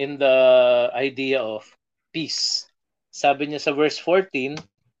idea of peace. Sabi niya sa verse 14,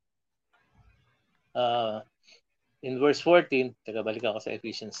 in verse 14, balik ako sa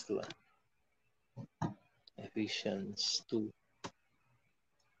Ephesians 2. Ephesians 2,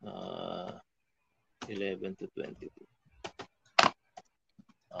 11 to 22.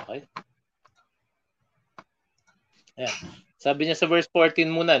 Okay? Ayan. Sabi niya sa verse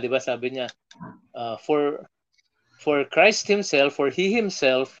 14 muna, di ba? Sabi niya, for Christ himself, for he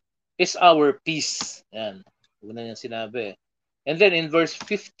himself is our peace. Ayan. Una niya sinabi. And then in verse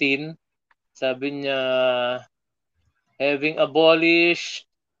 15, sabi niya, having abolished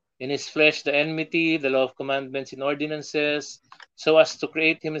in his flesh the enmity, the law of commandments in ordinances, so as to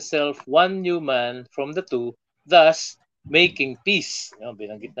create himself one new man from the two, thus making peace.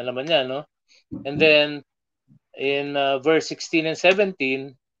 Binanggit na naman niya, no? And then in verse 16 and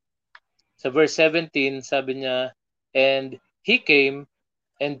 17, sa verse 17, sabi niya, and he came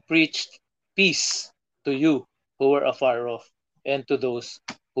and preached peace to you who were afar off and to those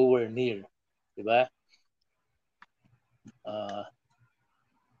who were near. Diba?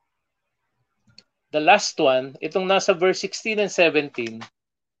 the last one, itong nasa verse 16 and 17,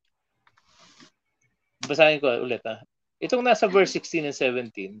 basahin ko ulit ha. Itong nasa verse 16 and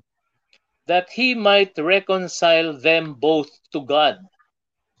 17, that he might reconcile them both to God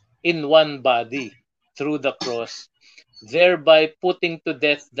in one body through the cross, thereby putting to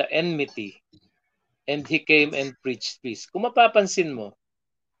death the enmity. And he came and preached peace. Kung mapapansin mo,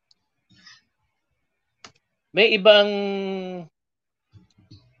 may ibang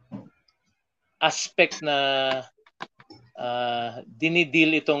aspect na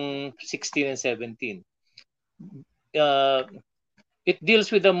dinidil itong 16 and 17. It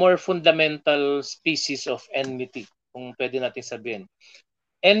deals with a more fundamental species of enmity, kung pwede natin sabihin.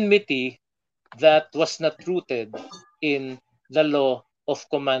 Enmity that was not rooted in the law of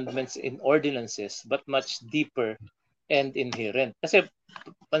commandments and ordinances, but much deeper and inherent. Kasi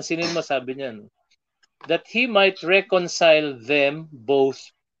pansinin mo, sabi niya, that he might reconcile them both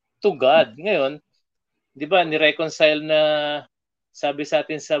to God. Ngayon, di ba, ni-reconcile na, sabi sa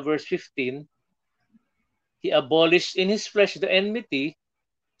atin sa verse 15, he abolished in his flesh the enmity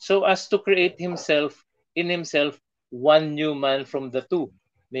so as to create in himself one new man from the two,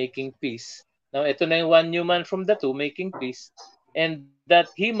 making peace. Now, ito na yung one new man from the two, making peace, and that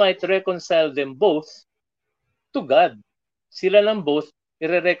he might reconcile them both to God. Sila lang both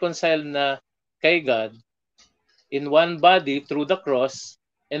i-reconcile na kay God in one body through the cross,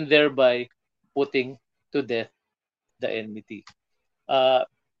 and thereby putting to death the enmity. Uh,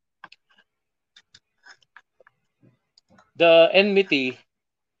 the enmity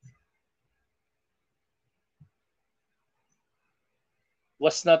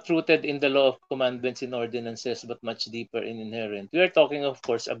was not rooted in the law of commandments and ordinances, but much deeper and inherent. We are talking, of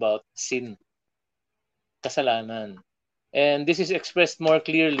course, about sin, kasalanan. And this is expressed more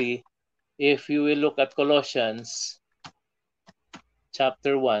clearly if you will look at Colossians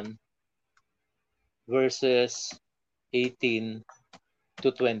chapter 1, verses 18 to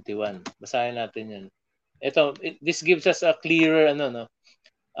 21. Basahin natin yan. This gives us a clearer,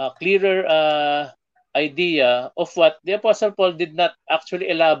 idea of what the Apostle Paul did not actually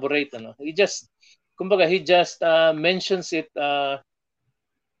elaborate. He just mentions it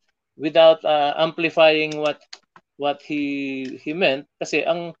without amplifying what he meant. Kasi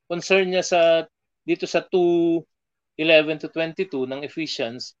ang concern niya dito sa 2:11 to 22 ng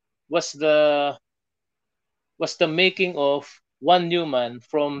Ephesians was the making of one new man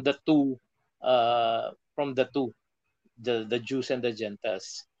from the two, the Jews and the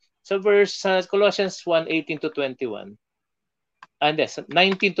Gentiles. So Colossians 1:18 to 21. And yes,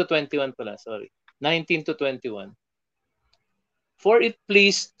 19 to 21 pala, sorry. 19 to 21. For it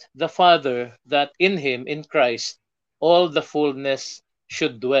pleased the Father that in him, in Christ, all the fullness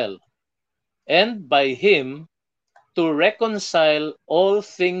should dwell, and by him to reconcile all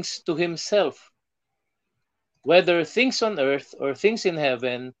things to himself, whether things on earth or things in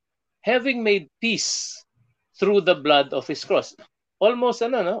heaven, having made peace through the blood of his cross. Almost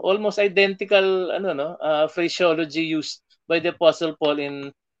almost identical phraseology used by the Apostle Paul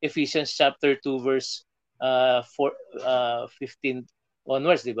in Ephesians chapter 2 verse 15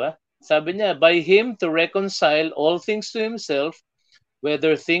 onwards, di ba? Sabi niya, by him to reconcile all things to himself,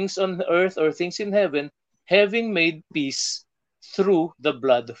 whether things on earth or things in heaven, having made peace through the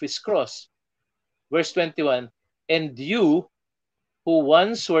blood of his cross. Verse 21, and you who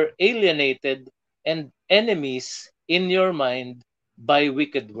once were alienated and enemies in your mind by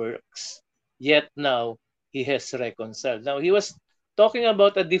wicked works, yet now he has reconciled. Now, he was talking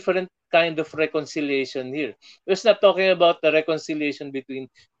about a different kind of reconciliation here. He was not talking about the reconciliation between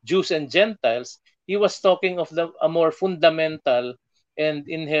Jews and Gentiles. He was talking of a more fundamental and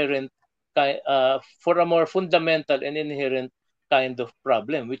inherent for a more fundamental and inherent kind of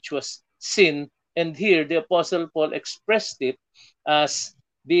problem, which was sin. And here, the Apostle Paul expressed it as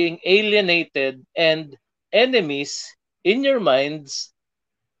being alienated and enemies in your minds,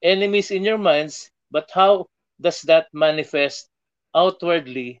 but how does that manifest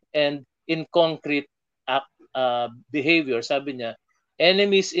outwardly and in concrete behavior? Sabi niya,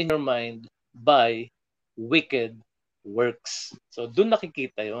 enemies in your mind by wicked works. So, doon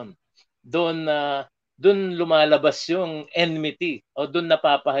nakikita yon. Doon lumalabas yung enmity o doon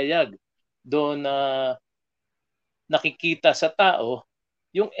napapahayag. Doon nakikita sa tao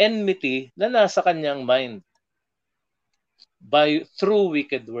yung enmity na nasa kanyang mind through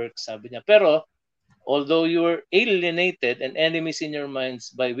wicked works, sabi niya. Pero although you were alienated and enemies in your minds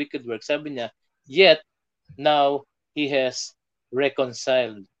by wicked works, sabi niya, yet now he has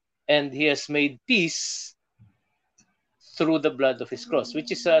reconciled and he has made peace through the blood of his cross,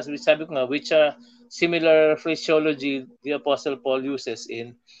 which is sabi ko nga, which similar phraseology the Apostle Paul uses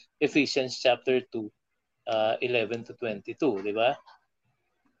in Ephesians chapter 2, 11 to 22, di ba?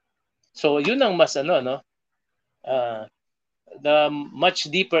 So, yun ang mas no? The much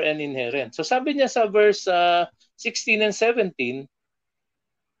deeper and inherent. So, sabi niya sa verse 16 and 17,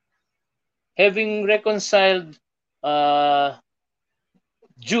 having reconciled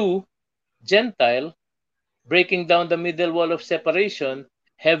Jew, Gentile, breaking down the middle wall of separation,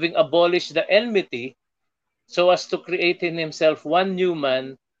 having abolished the enmity, so as to create in himself one new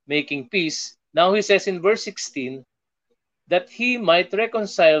man, making peace. Now he says in verse 16, that he might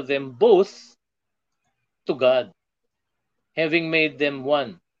reconcile them both to God, having made them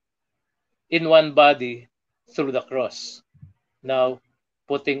one, in one body through the cross. Now,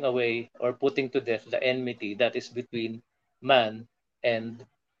 putting away or putting to death the enmity that is between man and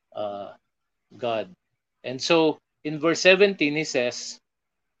uh, God. And so, in verse 17, he says,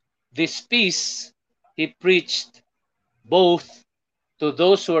 this peace he preached both to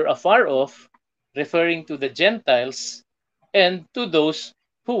those who are afar off, referring to the Gentiles, and to those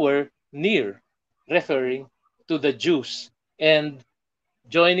who were near, referring to the Jews. And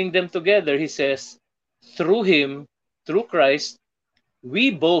joining them together, he says, through him, through Christ,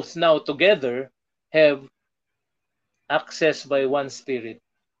 we both now together have access by one Spirit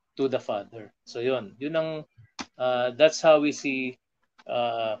to the Father. So yun ang that's how we see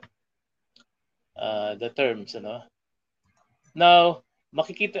uh, the terms, ano. Now,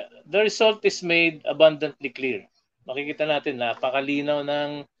 makikita the result is made abundantly clear. Makikita natin napakalinaw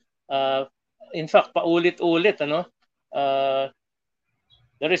ng uh, in fact paulit-ulit ano. Uh,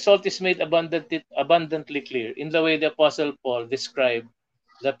 the result is made abundantly clear in the way the Apostle Paul described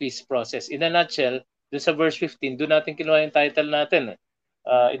the peace process. In a nutshell, dun sa verse 15, doon natin kinuha yung title natin.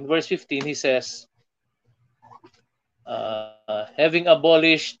 In verse 15, he says, having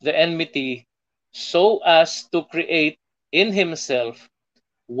abolished the enmity so as to create in himself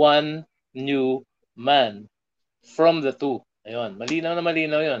one new man from the two. Ayun, malinaw na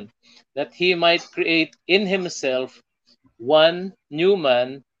malinaw yun. That he might create in himself one new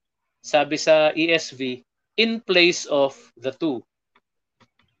man, sabi sa ESV, in place of the two.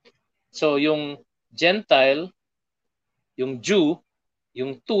 So yung Gentile, yung Jew,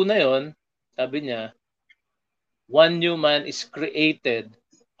 yung two na yon, sabi niya, one new man is created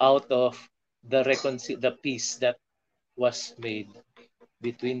out of the peace that was made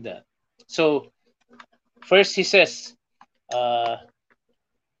between that. So first he says,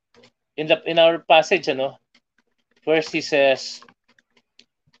 in our passage, ano, first he says,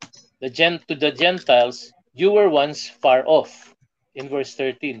 to the Gentiles, you were once far off. In verse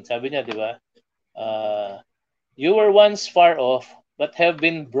 13, sabi niya, di ba? You were once far off, but have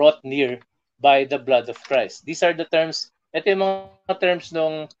been brought near by the blood of Christ. These are the terms, ito yung mga terms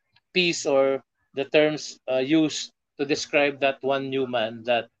ng peace or the terms used to describe that one new man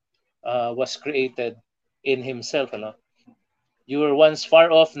that was created in himself. Ano? You were once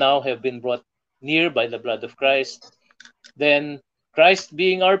far off, now have been brought near by the blood of Christ. Then Christ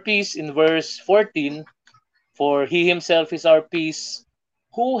being our peace in verse 14, for he himself is our peace,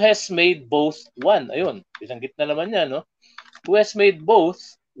 who has made both one. Ayun, binanggit na naman niya, no? Who has made both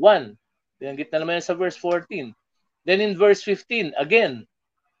one. Binanggit na naman niya sa verse 14. Then in verse 15, again,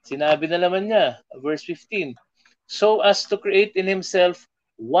 sinabi na naman niya, verse 15, so as to create in himself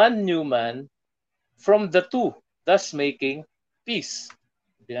one new man from the two, thus making peace.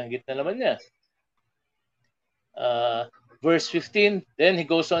 Binanggit na naman niya. Verse 15, then he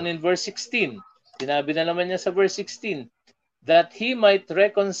goes on in verse 16. Sinabi na naman niya sa verse 16, that he might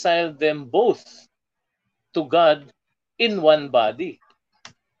reconcile them both to God in one body.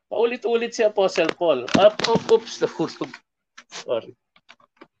 Paulit-ulit si Apostle Paul. Oops, nahulog. Sorry.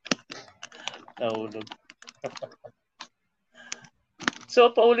 Nahulog. So,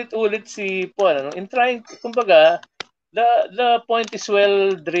 paulit-ulit si Paul. Ano? In trying, kumbaga, the point is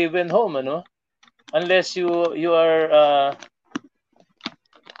well driven home, ano? Unless you are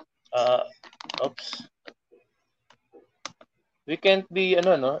oops. We can't be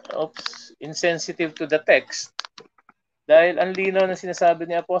insensitive to the text. Dahil ang linaw na sinasabi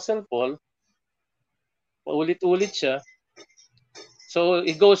ni Apostle Paul, paulit-ulit siya. So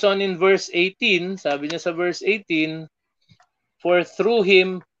it goes on in verse 18, sabi niya sa verse 18, for through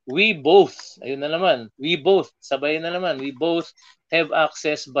him we both, ayun na naman, we both, sabay na naman, we both have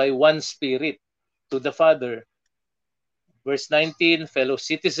access by one Spirit to the Father. Verse 19, fellow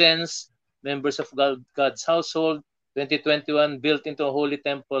citizens, members of God's household, 2021, built into a holy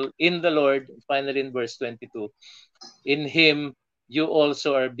temple in the Lord. Finally, in verse 22, in Him, you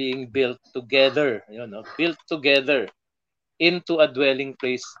also are being built together. Built together into a dwelling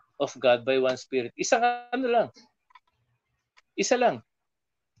place of God by one Spirit. Isa lang. Isa lang.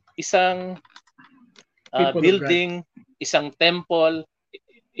 isang People of God. building, isang temple,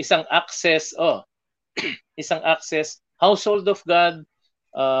 isang access, isang access, household of God,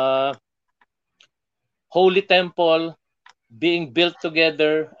 holy temple, being built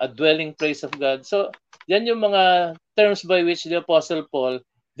together, a dwelling place of God. So, yan yung mga terms by which the Apostle Paul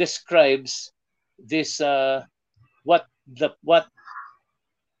describes this, what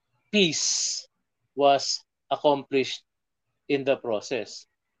peace was accomplished in the process.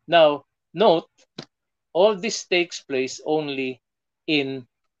 Now, note, all this takes place only in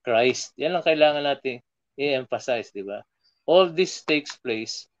Christ. Yan lang kailangan natin i-emphasize, di ba? All this takes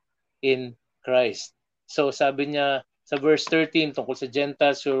place in Christ. So sabi niya sa verse 13 tungkol sa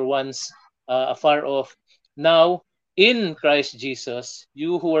Gentiles who were once afar off, now in Christ Jesus,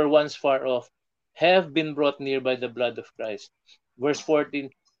 you who were once far off have been brought near by the blood of Christ. Verse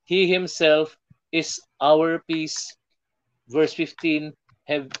 14, He himself is our peace. Verse 15,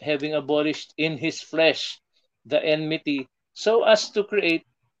 having abolished in his flesh the enmity, so as to create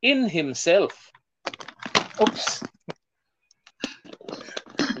in himself. Oops.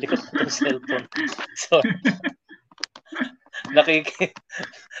 Likot ko itong cellphone. So,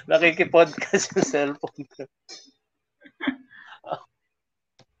 nakikipodcast yung cellphone ko.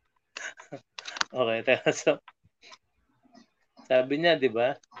 Okay, so, sabi niya, di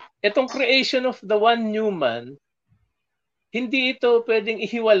ba? Itong creation of the one new man, hindi ito pwedeng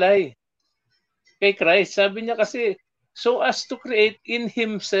ihiwalay kay Christ. Sabi niya kasi, so as to create in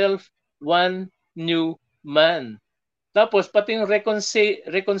himself one new man. Tapos, pati yung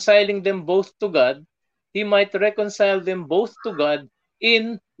reconciling them both to God, He might reconcile them both to God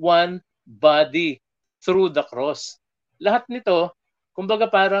in one body through the cross. Lahat nito,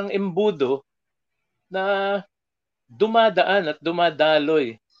 kumbaga parang embudo na dumadaan at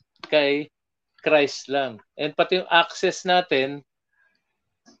dumadaloy kay Christ lang. And pati yung access natin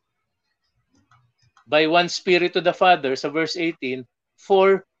by one Spirit to the Father sa verse 18,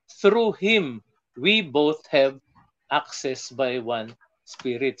 for through Him we both have access by one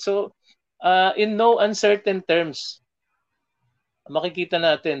Spirit. So, in no uncertain terms, makikita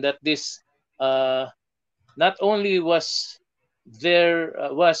natin that this not only was there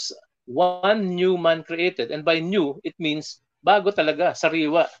was one new man created, and by new it means bago talaga,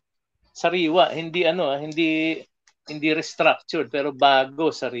 sariwa, hindi hindi restructured, pero bago,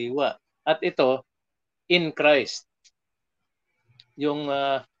 sariwa. At ito in Christ. Yung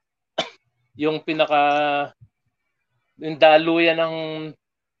pinaka yung daluyan ng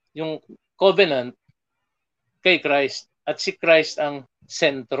yung covenant kay Christ, at si Christ ang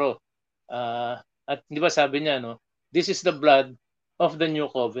sentro. At di ba sabi niya, no, this is the blood of the new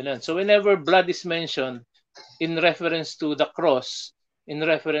covenant. So whenever blood is mentioned in reference to the cross, in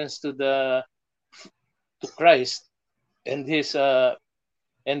reference to Christ and his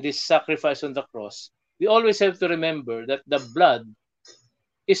sacrifice on the cross, we always have to remember that the blood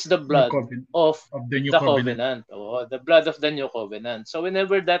is the blood of the new covenant. The blood of the new covenant. So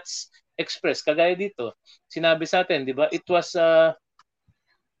whenever that's expressed, kagaya dito, sinabi sa atin, di ba, it was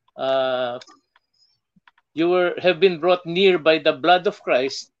you have been brought near by the blood of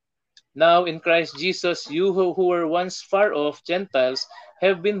Christ. Now in Christ Jesus, you who were once far off, Gentiles,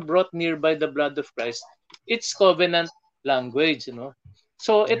 have been brought near by the blood of Christ. It's covenant language, you know.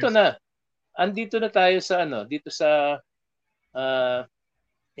 So ito na, andito na tayo sa dito sa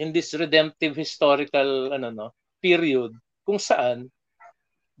in this redemptive historical period kung saan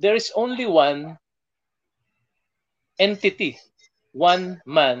there is only one entity, one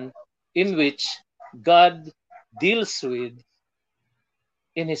man in which God deals with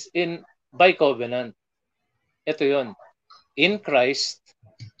by covenant. Ito 'yon. In Christ,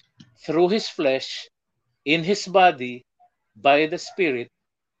 through his flesh, in his body, by the Spirit,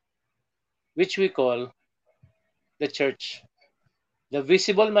 which we call the church. The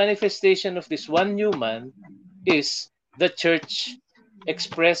visible manifestation of this one new man is the church,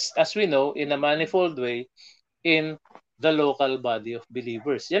 expressed, as we know, in a manifold way in the local body of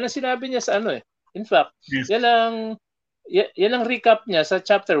believers. Yan ang sinabi niya sa In fact, yan ang recap niya sa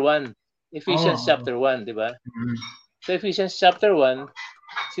chapter 1, Ephesians chapter 1, di ba? Sa Ephesians chapter 1,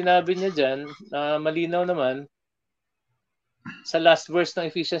 sinabi niya dyan, malinaw naman, sa last verse ng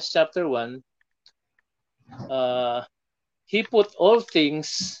Ephesians chapter 1, He put all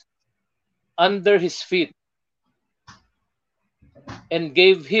things under his feet and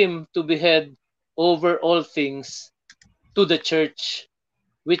gave him to be head over all things to the church,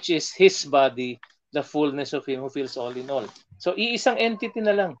 which is his body, the fullness of him who fills all in all. So iisang entity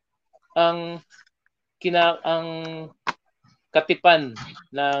na lang ang katipan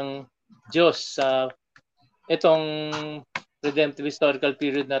ng Diyos sa itong redemptive historical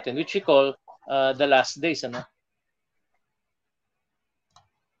period natin, which we call the last days, ano?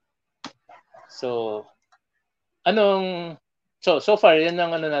 So, so far, yan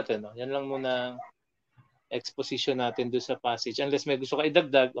lang ano natin, no? Yan lang muna exposition natin doon sa passage. Unless may gusto ka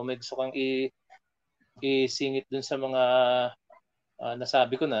idagdag o may gusto kang isingit doon sa mga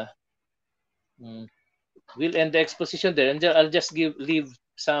nasabi ko na. We'll end the exposition there, and I'll just leave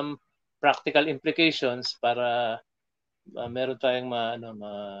some practical implications para meron tayong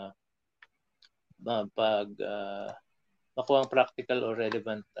makuha ang practical or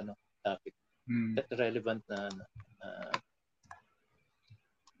relevant topic. Relevant na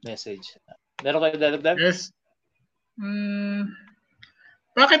message. Meron kayo dadagdag? Yes.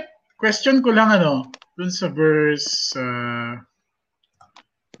 Bakit, question ko lang dun sa verse,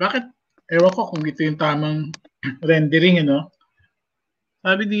 bakit, ewan ko kung ito yung tamang rendering,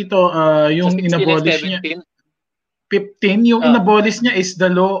 sabi dito, yung inabolish niya, 15, yung inabolish niya is the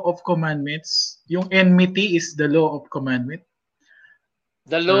law of commandments. Yung enmity is the law of commandment.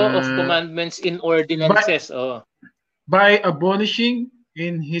 The law of commandments in ordinances. By abolishing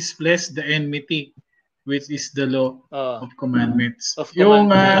in his flesh the enmity, which is the law of commandments.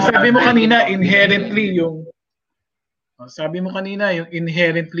 Yung sabi mo kanina, inherently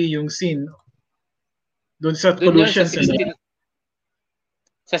yung sin. Doon sa Colossians.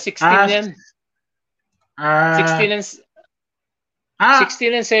 Sa 16 yan. 16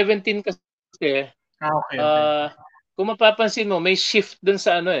 and 17 kasi. Okay. Kung mapapansin mo, may shift dun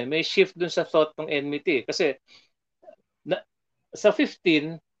sa may shift dun sa thought ng enmity. Kasi sa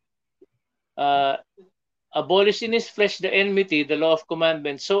 15, abolish in his flesh the enmity, the law of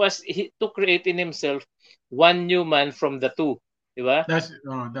commandments, so as to create in himself one new man from the two. Di ba?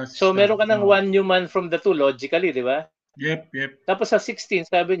 So meron ka ng one new man from the two, logically, di ba? Yep. Tapos sa 16,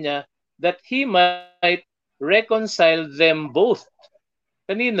 sabi niya, that he might reconcile them both.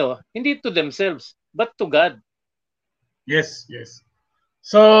 Kanino? Hindi to themselves, but to God. Yes.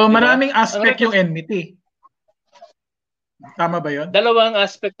 So, diba? Maraming aspect yung enmity. Tama ba yun? Dalawang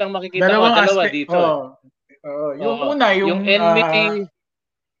aspect ang makikita mo. Dalawa dito. Yung una, yung enmity.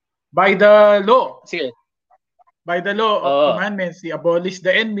 By the law. Sige. By the law of commandments, he abolished the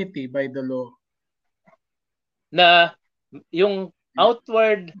enmity by the law. Na yung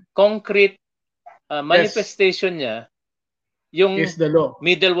outward, concrete manifestation niya, yung is the law.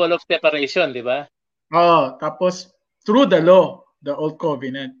 Middle wall of separation, di ba? Tapos through the law, the old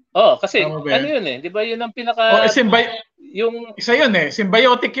covenant. Kasi yun di ba yun ang pinaka yung isa yun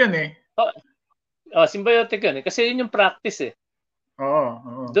symbiotic yun symbiotic yun kasi yun yung practice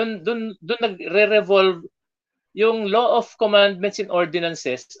Doon nagre-revolve yung law of commandments and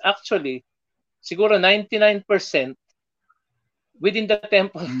ordinances. Actually, siguro 99% within the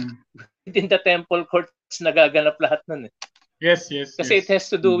temple within the temple courts nagaganap lahat nun Yes. Kasi it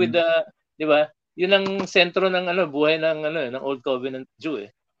has to do with the, di ba? Yun ang sentro ng buhay ng ng Old Covenant Jew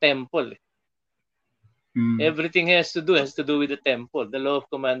temple. Everything has to do with the temple, the law of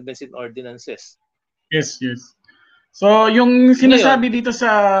commandments and ordinances. Yes. So yung sinasabi dito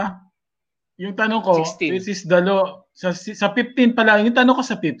sa yung tanong ko, 16. this is the law sa 15 pa lang, yung tanong ko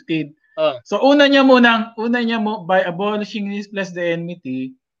sa 15. So una niya by abolishing his flesh the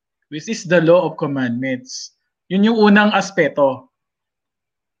enmity, which is the law of commandments. Yun yung unang aspeto.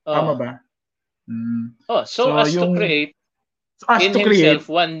 Tama ba? So as to create in himself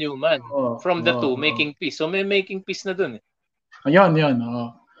one new man from the two, making peace. So may making peace na dun Ayun.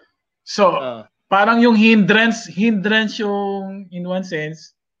 So parang yung hindrance yung in one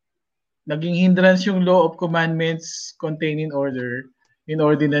sense, naging hindrance yung law of commandments contained in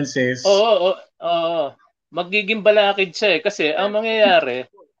ordinances. Magiging balakid siya kasi ang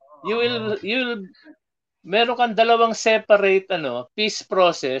mangyayari, you'll meron kang dalawang separate peace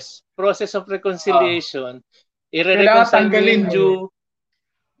process of reconciliation. I-reconcile mo yung Jew.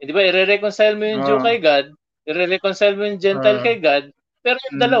 Di ba? I-reconcile mo yung Jew kay God, i-reconcile mo yung Gentile kay God, pero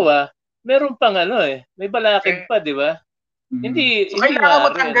yung dalawa, meron pang may balakid pa, di ba? Hindi kailangan mo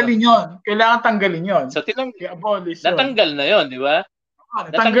tanggalin yun. Kailangan tanggalin yun. So natanggal na yun, di ba?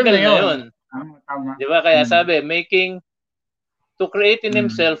 Natanggal na yun. Tama. Di ba? Kaya sabi, to create in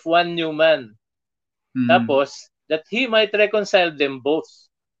himself one new man. Tapos, that he might reconcile them both.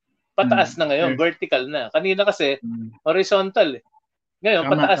 Pataas na ngayon, vertical na. Kanina kasi, horizontal.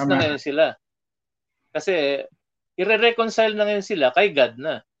 Ngayon, pataas na ngayon sila. Kasi, i-reconcile na ngayon sila kay God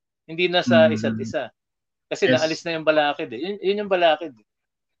na. Hindi na sa isa't isa. Kasi naalis na yung balakid Yun yung balakid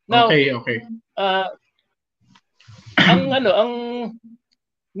Now, okay.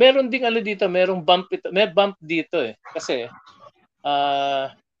 meron ding dito, may bump dito Kasi,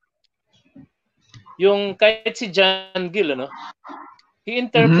 yung kahit si John Gill, he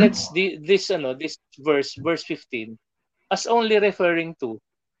interprets this verse 15 as only referring to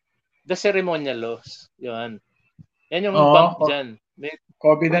the ceremonial laws. Yan yung bump diyan.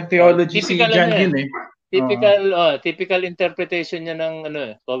 Covenant theology si typical John Gill eh. Typical interpretation niya ng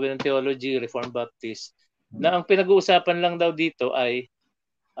Covenant theology, Reformed Baptist, na ang pinag-uusapan lang daw dito ay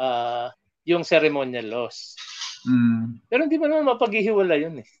yung ceremonial laws. Pero hindi mo naman mapaghihiwala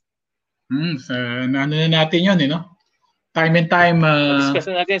yun eh. Na natin yun eh, no? Time and time.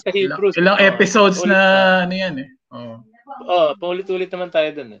 Discuss natin sa Hebrews. Ilang episodes na ano yan eh. Paulit-ulit naman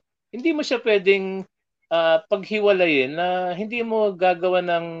tayo dun eh. Hindi mo siya pwedeng paghiwalayin na hindi mo gagawa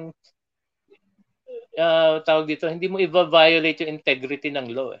ng tawag dito, hindi mo i-violate yung integrity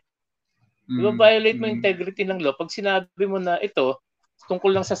ng law eh. I-violate mo yung integrity ng law pag sinabi mo na ito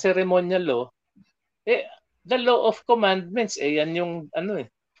tungkol lang sa ceremonial law, the law of commandments yan yung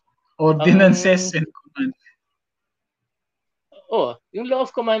ordinances and commandments. Yung law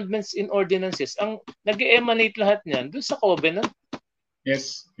of commandments in ordinances, ang nag-emanate lahat niyan doon sa covenant.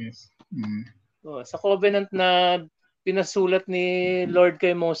 Yes. Sa covenant na pinasulat ni Lord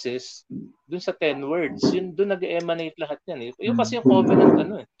kay Moses, doon sa 10 words, yun doon nag-emanate lahat niyan. Yung kasi yung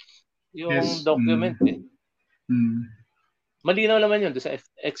covenant yung document eh. Malinaw naman yun doon sa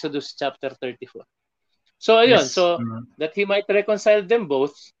Exodus chapter 34. So ayun, that he might reconcile them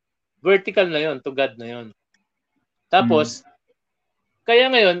both, vertical na yun, to God na yun. Tapos, kaya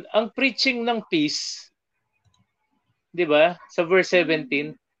ngayon, ang preaching ng peace, di ba, sa verse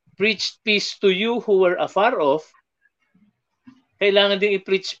 17, preach peace to you who were afar off, kailangan din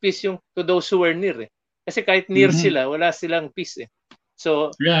i-preach peace yung to those who were near eh. Kasi kahit near sila, wala silang peace eh. So,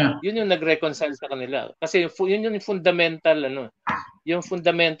 yun yung nag-reconcile sa kanila. Kasi yun yung fundamental, yung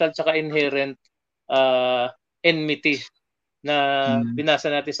fundamental tsaka inherent enmity na binasa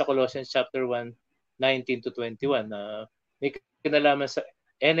natin sa Colossians chapter 1, 19 to 21 na may kinalaman sa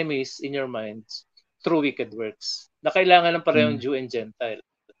enemies in your minds through wicked works. Na kailangan ng parehong Jew and Gentile.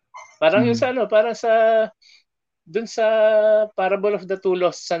 Parang yung sa parang sa dun sa parable of the two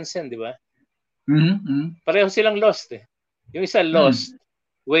lost sons yan, di ba? Pareho silang lost eh. Yung isa lost,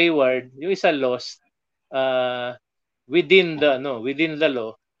 wayward, yung isa lost within the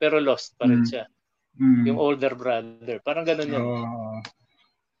law, pero lost pa rin siya. Yung older brother. Parang ganun yan.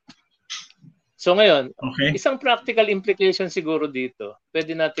 So ngayon, isang practical implication siguro dito,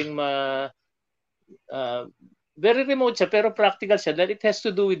 pwede nating very remote siya, pero practical siya that it has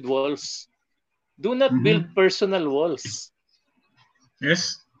to do with walls. Do not build personal walls.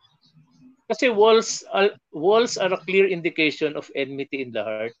 Yes. Kasi walls are a clear indication of enmity in the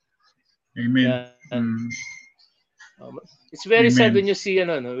heart. Amen. It's very sad when you see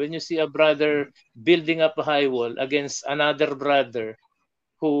a brother building up a high wall against another brother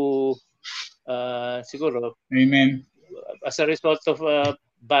who siguro as a result of a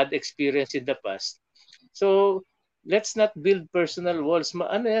bad experience in the past. So let's not build personal walls.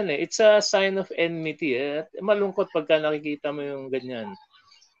 It's a sign of enmity. Malungkot pagka nakikita mo yung ganyan.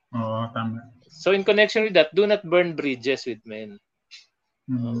 Tama. So in connection with that, do not burn bridges with men.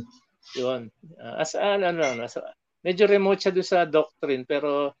 Yun. Medyo remote siya doon sa doctrine,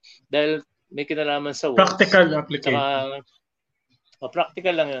 pero dahil may kinalaman sa walls. Practical application.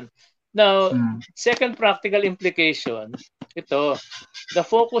 Practical lang yun. Now, second practical implication, the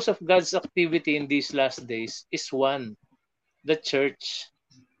focus of God's activity in these last days is one, the church.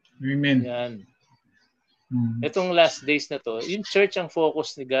 Amen. Yan. Itong last days na to, yung church ang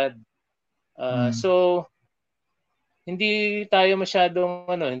focus ni God. So, hindi tayo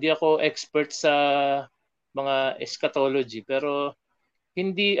masyadong, hindi ako expert sa mga eschatology, pero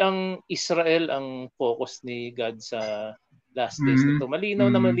hindi ang Israel ang focus ni God sa last days na to.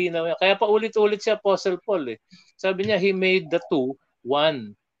 Malinaw na malinaw yan. Kaya paulit-ulit si Apostle Paul eh. Sabi niya, he made the two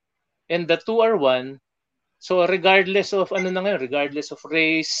one. And the two are one. So regardless of regardless of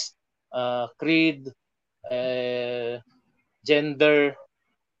race, creed, gender,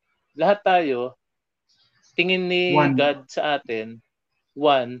 lahat tayo, tingin ni God sa atin,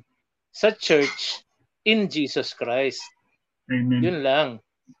 one, sa church in Jesus Christ. Amen. Yun lang.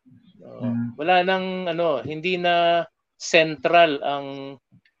 Wala nang hindi na central ang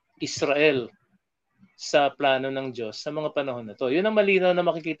Israel sa plano ng Diyos sa mga panahon na to. Yun ang malinaw na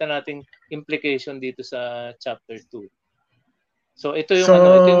makikita nating implication dito sa chapter 2. So ito yung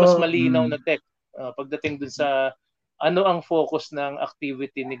ito yung mas malinaw na text pagdating dun sa ano ang focus ng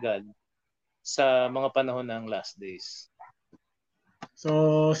activity ni God sa mga panahon ng last days.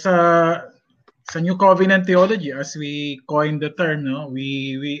 So sa New Covenant theology, as we coin the term,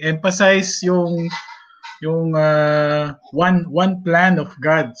 we emphasize yung yung one plan of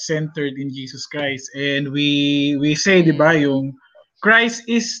God centered in Jesus Christ. And we say, di ba, yung Christ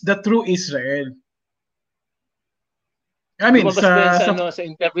is the true Israel. I mean, Lumabas ba yan sa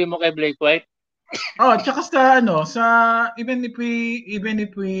interview mo kay Blake White? Tsaka sa even if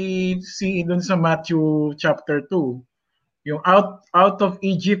we see dun sa Matthew chapter 2, yung out of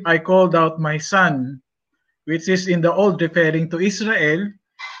Egypt I called out my son, which is in the old referring to Israel,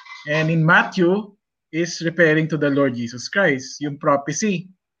 and in Matthew is referring to the Lord Jesus Christ, yung prophecy.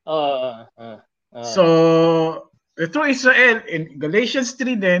 So, through Israel, in Galatians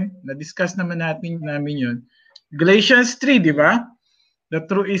 3 din, na-discuss naman namin yun. Galatians 3, di ba? The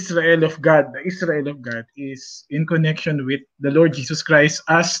true Israel of God, the Israel of God is in connection with the Lord Jesus Christ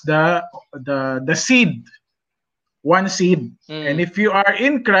as the seed, one seed. And if you are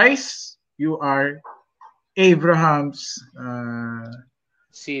in Christ, you are Abraham's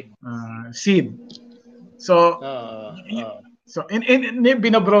seed. So, so in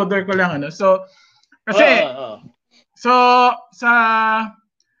binabrother ko lang So, kasi so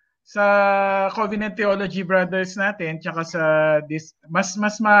sa covenant theology brothers natin, tsaka sa mas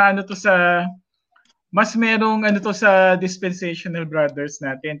merong sa dispensational brothers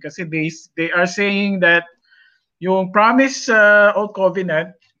natin, kasi they are saying that yung promise sa Old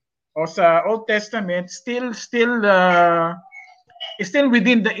Covenant o sa Old Testament still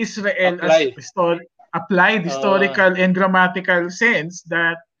within the Israel as applied historical and grammatical sense,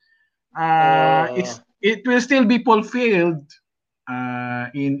 that it will still be fulfilled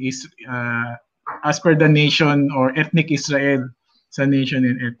as per the nation or ethnic Israel, sa nation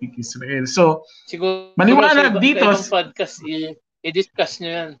and ethnic Israel. So, siguro maliwanag dito sa podcast i-discuss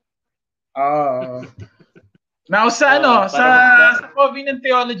nyo yan. Now sa sa covenant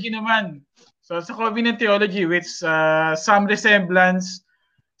theology naman. So sa covenant theology, which some resemblance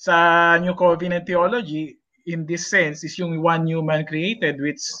sa New Covenant theology in this sense is yung one new man created,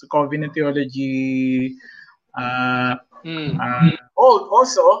 which covenant theology old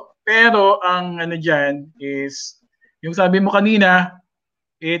also, pero ang dyan is yung sabi mo kanina,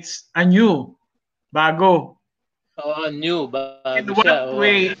 it's a new, bago. New, bago in what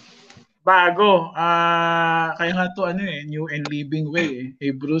way? Bago. Kaya nga to new and living way.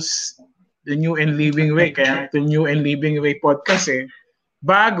 Hebrews, the new and living way. Kaya ito new and living way podcast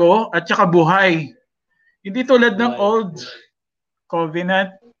Bago at saka buhay. Hindi tulad ng old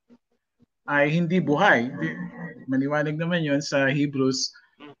covenant ay hindi buhay. Maliwanag naman yon sa Hebrews.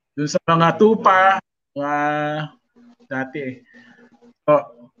 Doon sa mga tupa, dati.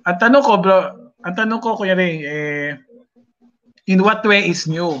 Ang tanong ko kuya Ray, in what way is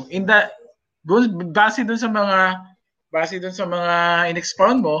new? In that, base dun sa mga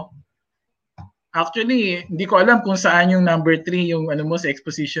in-expound mo, actually, hindi ko alam kung saan yung number 3, yung mo sa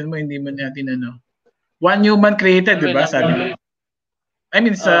exposition mo, hindi mo natin one new man created, di ba? Sabi mo. I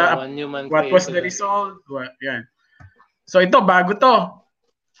mean, what was the result? Yan. So ito, bago to.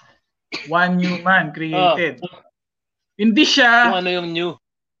 One new man created. Hindi siya... Kung ano yung new.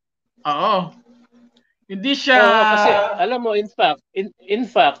 Oo. Hindi siya... kasi alam mo, in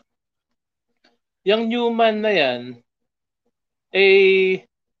fact, yung new man na yan,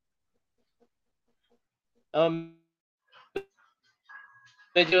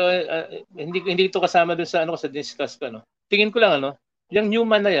 medyo hindi ito kasama dun sa sa discuss ko Tingin ko lang yung new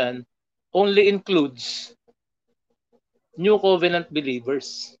man na yan only includes New Covenant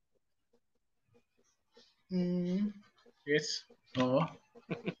believers. Yes. Oo.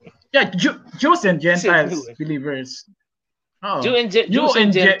 Yeah, Jews and Gentiles believers. Jews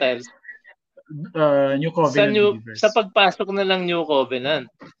and Gentiles. New Covenant believers. Sa pagpasok na lang New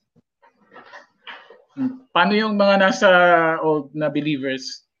Covenant. Paano yung mga nasa old na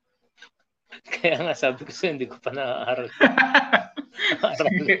believers? Kaya nga sabi ko hindi ko pa naaaral.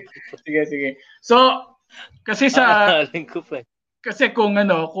 Sige. So, kasi sa kasi kung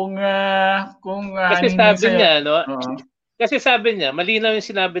kasi sabi niya kasi sabi niya malinaw yung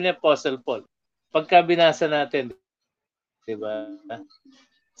sinabi ni Apostle Paul pagka binasa natin, di ba?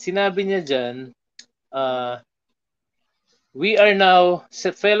 Sinabi niya diyan, we are now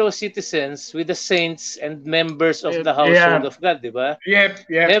fellow citizens with the saints and members of the household of God, di ba? Yep.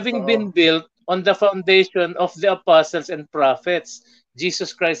 Having been built on the foundation of the apostles and prophets,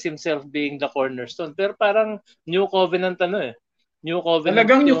 Jesus Christ himself being the cornerstone. Pero parang New Covenant New Covenant.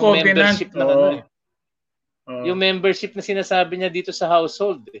 Talagang New Covenant. Membership na yung membership na sinasabi niya dito sa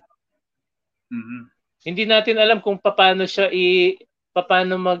household. Mm-hmm. Hindi natin alam kung paano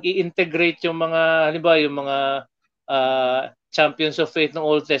mag-i-integrate yung mga halimbawa yung mga champions of faith ng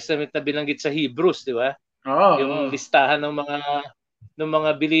Old Testament na binanggit sa Hebrews, di ba? Yung listahan ng mga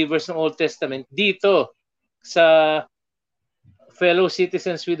believers ng Old Testament dito sa fellow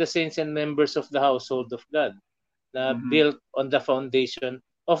citizens with the saints and members of the household of God na built on the foundation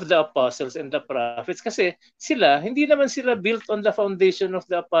of the apostles and the prophets. Kasi sila, hindi naman sila built on the foundation of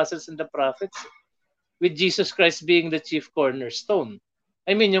the apostles and the prophets with Jesus Christ being the chief cornerstone.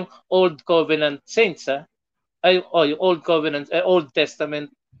 I mean, yung Old Covenant saints, yung Old Covenant, Old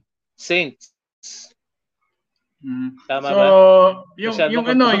Testament saints. Tama so, ba? yung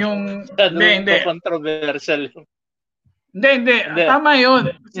ano, yung hindi. Controversial. Hindi. Tama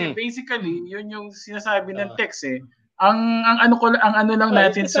 'yun. Kasi basically, 'yun yung sinasabi ng text eh. Ang ano lang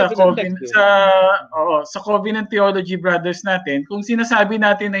natin sa sa Covenant Theology brothers natin, kung sinasabi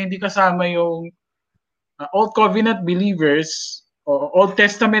natin na hindi kasama yung Old Covenant believers o Old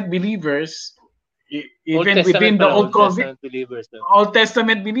Testament believers, even within the Old Covenant believers, Old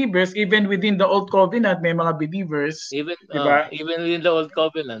Testament believers, even within the Old Covenant may mga believers, even diba? Even within the Old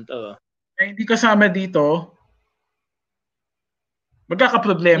Covenant, na hindi kasama dito,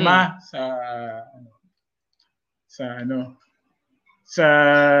 magkakaproblema sa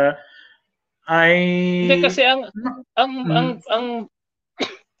ay hindi kasi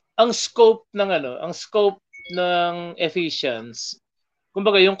ang scope ng Ephesians,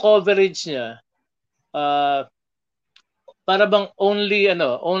 kumbaga yung coverage niya para bang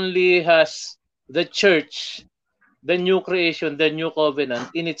only has the church, the new creation, the new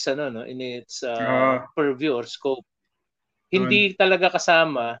covenant in its purview or scope. Hindi talaga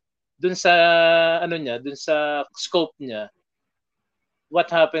kasama dun sa dun sa scope niya what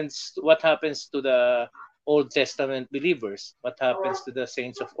happens to the Old Testament believers, what happens to the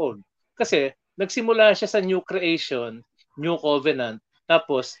saints of old. Kasi nagsimula siya sa new creation, new covenant,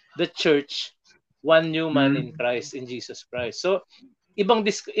 tapos the church, one new man in Christ, in Jesus Christ. So ibang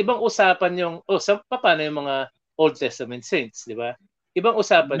usapan yung paano yung mga Old Testament saints, di ba? Ibang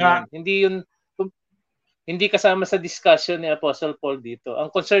usapan yun. Hindi kasama sa discussion ni Apostle Paul dito.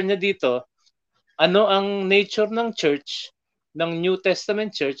 Ang concern niya dito, ano ang nature ng church, ng New Testament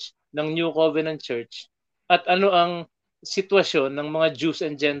church, ng New Covenant church, at ano ang sitwasyon ng mga Jews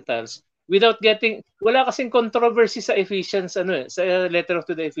and Gentiles wala kasing controversy sa Ephesians, sa letter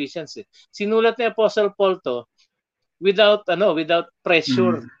to the Ephesians. Sinulat ni Apostle Paul to without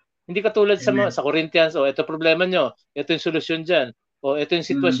pressure. Hindi katulad sa Corinthians, ito problema nyo, ito yung solusyon diyan. Ito yung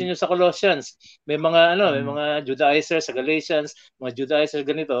sitwasyon nyo sa Colossians. May mga may mga Judaizers sa Galatians, mga Judaizers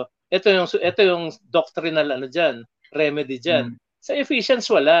ganito. Ito yung doctrinal diyan, remedy diyan. Sa Ephesians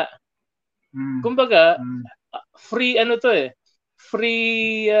wala. Kumbaga free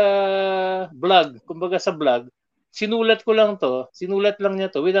free blog. Kumbaga sa blog, sinulat lang niya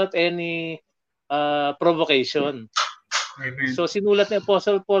to without any provocation. Amen. So sinulat ni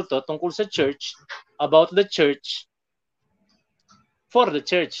Apostle Paul to tungkol sa church, about the church, for the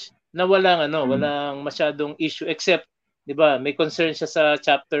church, na walang masyadong issue except, 'di ba? May concern siya sa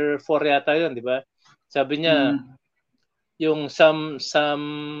chapter 4 yata 'yon, 'di ba? Sabi niya yung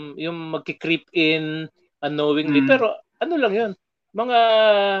yung magki-creep in unknowingly, pero lang 'yon? Mga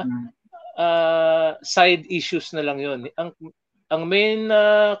side issues na lang 'yon. Ang main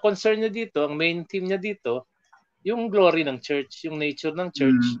concern niya dito, ang main theme niya dito, yung glory ng church, yung nature ng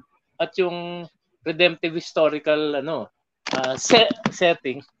church, at yung redemptive historical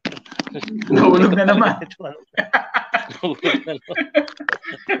setting. Nahulog na naman.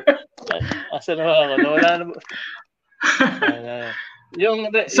 Asa na ako? Nawala na ba?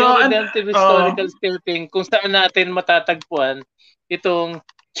 Yung redemptive historical setting, kung saan natin matatagpuan itong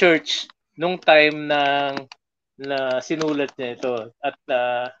church nung time na sinulat niya ito. At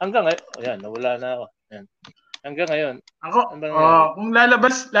hanggang ngayon, nawala na ako. Ayan. Hanggang ngayon. Ako, kung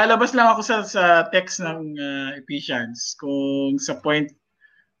lalabas lang ako sa text ng Ephesians, kung sa point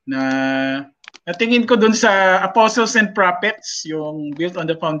na natingin ko dun sa apostles and prophets, yung built on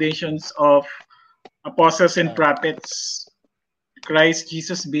the foundations of apostles and prophets, Christ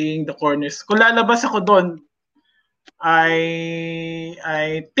Jesus being the corners. Kung lalabas ako dun,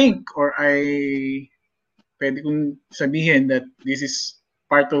 I think, or pwede kong sabihin that this is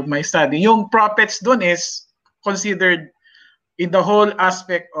part of my study. Yung prophets dun is considered in the whole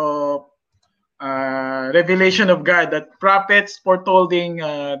aspect of revelation of God, that prophets foretolding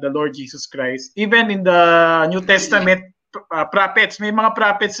the Lord Jesus Christ. Even in the New Testament, prophets, may mga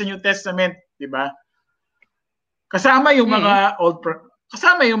prophets sa New Testament, di ba? Kasama yung mga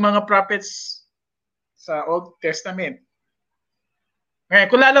kasama yung mga prophets sa Old Testament. Ngayon,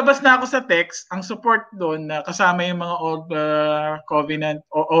 kung lalabas na ako sa text, ang support doon na kasama yung mga Old Covenant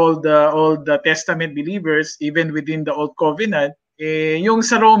o Old Testament believers, even within the Old Covenant, yung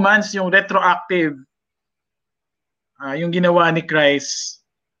sa Romans, yung retroactive, yung ginawa ni Christ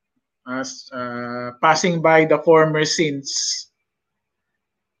as passing by the former sins.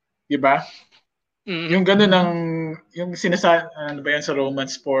 'Di ba? Yung ganun ang yung ano ba yan sa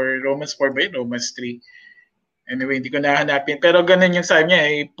Romans 4, Romans 4 ba yun? Romans 3. Anyway, hindi ko nahanapin. Pero ganun yung sabi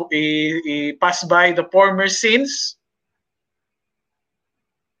niya, i-pass by the former sins.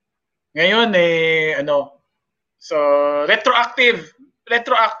 Ngayon, so, retroactive.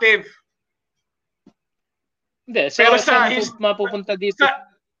 Hindi, so Pero saan mapupunta dito?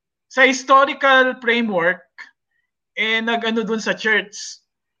 Sa historical framework, nag-ano dun sa church.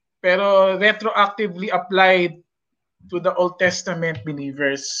 Pero retroactively applied to the Old Testament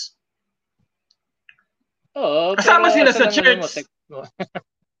believers. Oo, kasama pero sila sa church. Doon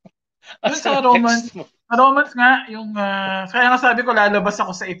sa Romans. Sa Romans nga, yung kaya nga sabi ko lalabas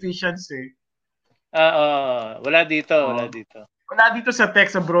ako sa Ephesians eh. Wala dito. Wala dito sa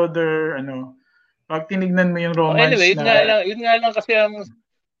text sa broader pag tinignan mo yung Romans anyway, yun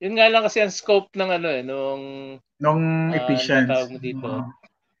nga lang kasi ang scope ng nung Ephesians. Tawag mo dito.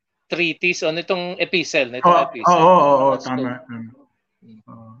 Treatise on itong epistle, tama.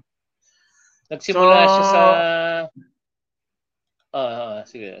 Nagsimula siya sa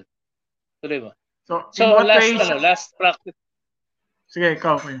sige. Tuloy mo. So last practice. Sige,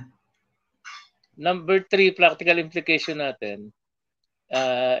 ikaw. Number 3 practical implication natin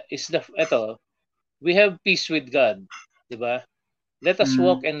is we have peace with God, 'di ba? Let us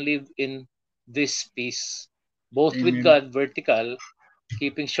walk and live in this peace, both with God, vertical,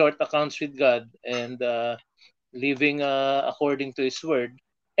 keeping short accounts with God and living according to His word,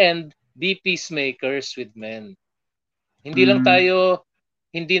 and be peacemakers with men. Hindi lang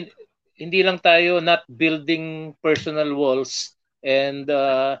tayo not building personal walls and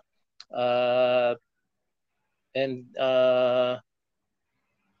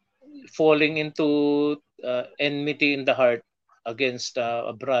falling into enmity in the heart against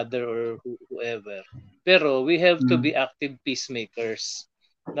a brother or whoever. Pero we have to be active peacemakers.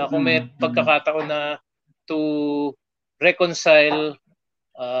 Na kung may pagkakataon na to reconcile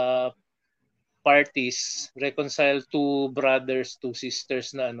parties, reconcile two brothers, two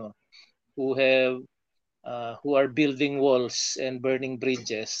sisters na who are building walls and burning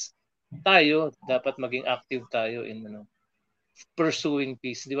bridges, tayo dapat maging active tayo in pursuing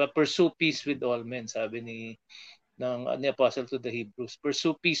peace, di ba? Pursue peace with all men, sabi ni Apostle to the Hebrews.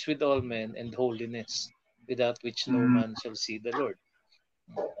 Pursue peace with all men and holiness, without which no man shall see the Lord.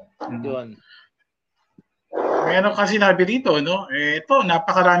 Yun. Meron kasi sinabi dito, no? Ito,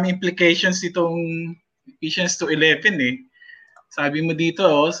 napakarami implications itong Ephesians 2:11 eh. Sabi mo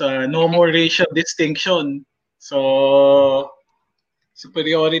dito, sa no more racial distinction. So,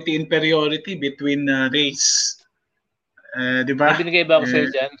 superiority, inferiority between race. Di ba? May binigay ba ako sa'yo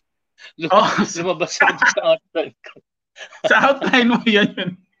dyan? Lumabas ako sa outline ko. Sa outline mo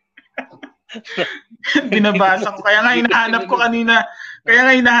yan. Binabasa ko. Kaya nga hinahanap ko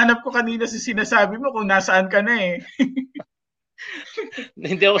kanina sa sinasabi mo kung nasaan ka na eh.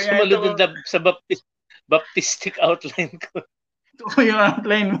 Hindi ako sumalunod sa baptistic outline ko. Ito yung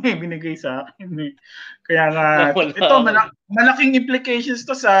outline mo eh, binigay sa akin eh. Kaya nga, ito, malaking implications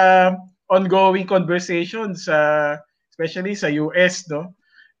to sa ongoing conversations, especially sa US, no?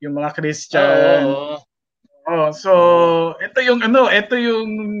 Yung mga Christian. So ito yung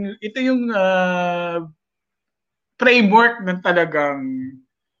framework ng talagang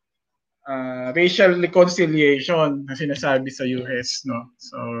racial reconciliation na sinasabi sa US, no?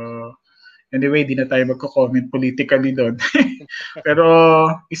 So anyway, di na tayo magko-comment politically doon. Pero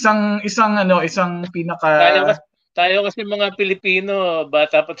isang pinaka tayo kasi mga Pilipino,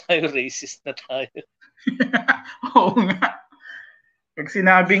 bata pa tayo, racist na tayo. Oo nga. Pag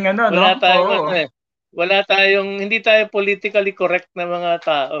sinabing wala tayong, hindi tayo politically correct na mga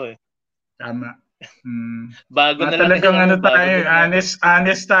tao eh. Tama. Bago na talagang tayo,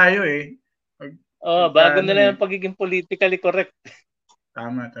 honest tayo eh. Bago na lang ang pagiging politically correct.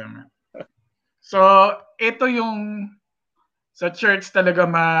 Tama. So, ito yung sa church talaga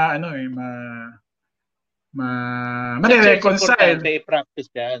ma-reconcile. I-practice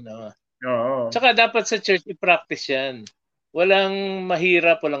yan. Oo. Tsaka dapat sa church i-practice yan. Walang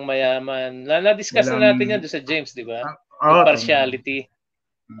mahirap, walang mayaman. Na-discuss na natin yan doon sa James, di ba? Impartiality.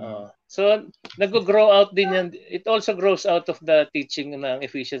 So, nag-grow out din yan. It also grows out of the teaching ng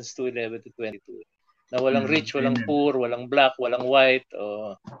Ephesians 2:11 to 22. Na walang rich, walang poor, walang black, walang white.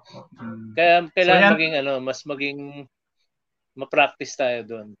 Kaya kailangan maging ma-practice tayo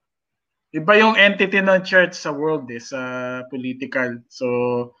doon. Iba yung entity ng church sa world sa political.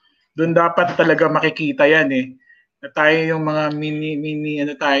 So, doon dapat talaga makikita yan eh. Na tayo yung mga mini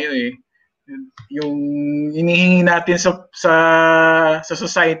tayo eh. Yung inihingi natin sa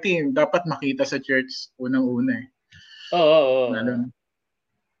society, dapat makita sa church unang-una eh. Oo.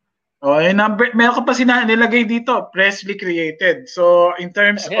 Oh, number, meron ka pa nilagay dito, freshly created. So, in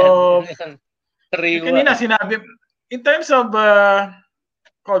terms of kanina sinabi, in terms of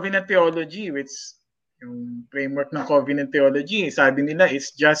covenant theology, which yung framework ng covenant theology, sabi nila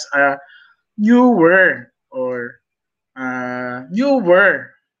it's just a newer or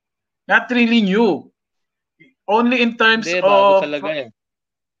newer, not really new. Only in terms Hindi, of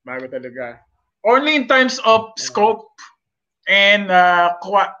bago talaga. Only in terms of scope and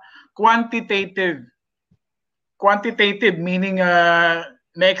quantitative. Quantitative meaning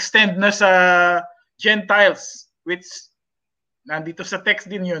na-extend na sa Gentiles, which nandito sa text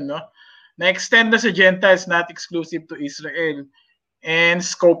din yun, no? Na-extend na sa Gentiles, not exclusive to Israel. And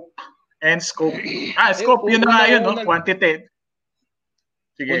scope. Scope, yun na nga yun, no? Quantitative.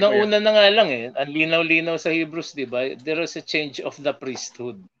 Sige, Unang-una na nga lang eh, ang linaw-linaw sa Hebrews, di ba? There is a change of the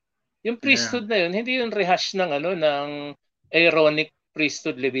priesthood. Yung priesthood na yun, hindi yung rehash ng ng Aaronic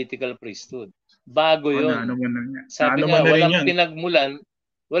priesthood, Levitical priesthood. Bago yun. Sabi nga, walang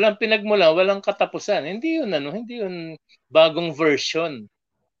pinagmulan, walang katapusan. Hindi yun bagong version.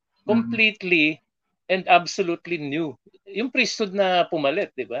 Completely and absolutely new. Yung priesthood na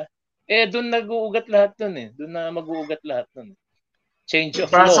pumalit, di ba? Doon nag-uugat lahat nun eh. Doon na mag-uugat lahat nun. Change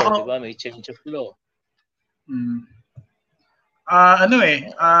of law, di ba? May change of law. Ang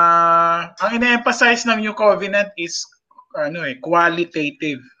ina-emphasize ng New Covenant is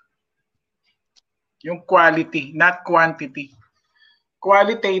qualitative. Yung quality, not quantity.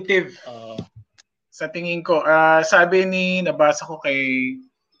 Qualitative. Sa tingin ko, sabi nabasa ko kay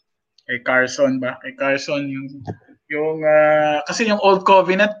Carson ba? Kay Carson yung kasi yung Old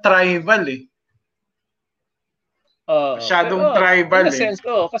Covenant tribal eh. Masyadong tribal in a sense,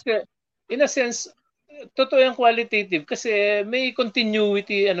 kasi in a sense, totoo yung qualitative kasi may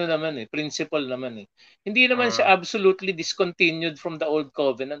continuity principle naman eh. Hindi naman siya absolutely discontinued from the Old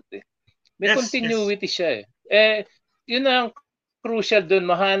Covenant eh. May continuity siya eh. Yun ang crucial doon,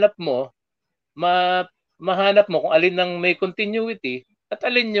 mahanap mo kung alin ang may continuity at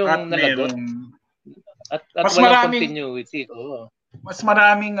alin yung nalagot. At walang continuity. Mas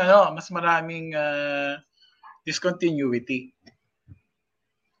maraming discontinuity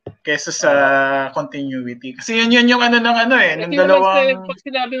kesa sa continuity. Kasi yun yung ng dalawang... Pag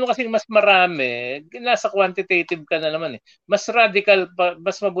sinabi mo kasi mas marami, nasa quantitative ka na naman eh. Mas radical,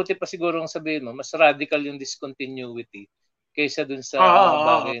 mas mabuti pa siguro ang sabihin mo, mas radical yung discontinuity kaysa dun sa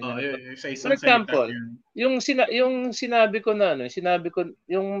bagay na... For example, yung sinabi ko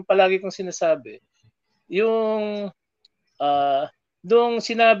yung palagi kong sinasabi, yung nung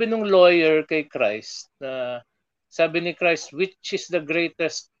sinabi nung lawyer kay Christ na sabi ni Christ, which is the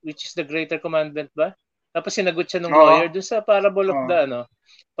greater commandment ba? Tapos sinagot siya ng lawyer dun sa parable of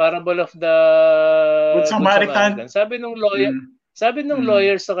the Good Samaritan. Sabi nung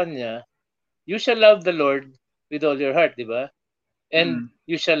lawyer sa kanya, you shall love the Lord with all your heart, di ba? And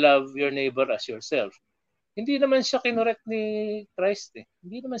you shall love your neighbor as yourself. Hindi naman siya kinorek ni Christ eh.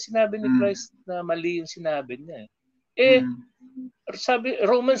 Hindi naman sinabi ni Christ na mali yung sinabi niya eh. Sabi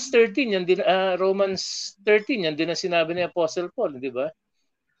Romans 13 yan din yan din ang sinabi ni Apostle Paul, di ba?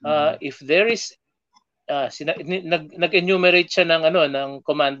 If there is nag-enumerate siya ng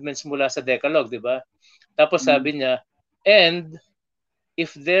commandments mula sa Decalogue, di ba? Tapos sabi niya, and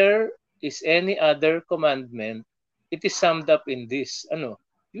if there is any other commandment, it is summed up in this,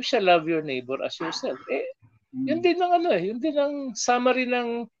 you shall love your neighbor as yourself. Yun din ang summary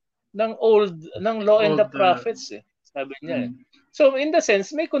ng law and the prophets eh. Sabi niya. So in the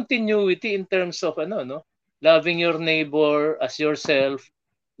sense, may continuity in terms of loving your neighbor as yourself,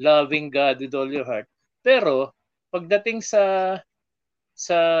 loving God with all your heart. Pero pagdating sa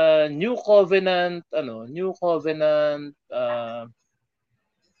New Covenant,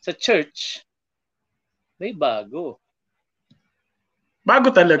 sa church, may bago. Bago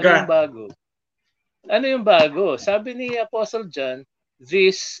talaga. Ano yung bago? Sabi ni Apostle John,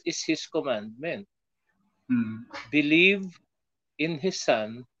 this is his commandment. Believe in his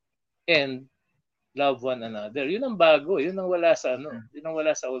Son and love one another. Yun ang bago. Yun ang wala sa Yun ang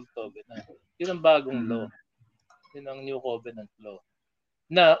wala sa Old Covenant. Yun ang bagong law. Yun ang New Covenant law.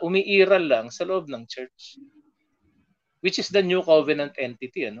 Na umiiral lang sa loob ng church. Which is the New Covenant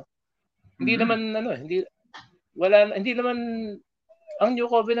entity, Hindi naman hindi naman ang New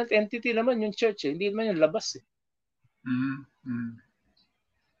Covenant entity naman yung church eh. Hindi naman yung labas eh.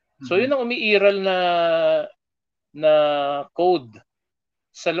 So yun ang umiiral na code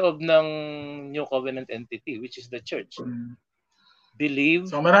sa loob ng New Covenant entity, which is the church. believe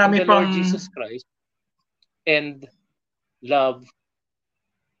So in marami the Lord pang Jesus Christ and love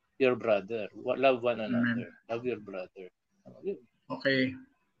your brother. Love one Amen. another. Love your brother. Okay.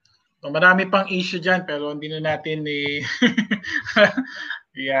 So marami pang issue diyan pero hindi na natin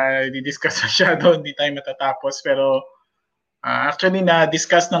di-discuss masyado, hindi tayo matatapos pero actually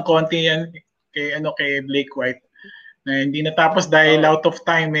na-discuss ng konti yan kay Blake White na hindi natapos dahil out of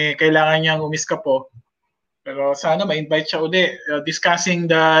time kailangan niyang umiska po. Pero sana ma-invite siya uli discussing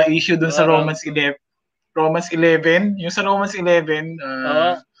the issue dun sa Romans 11. Romans 11, yung sa Romans 11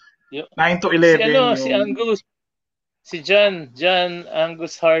 9 to 11 si Angus, si John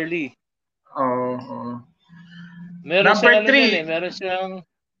Angus Harley. Meron Number siyang 3. Meron siyang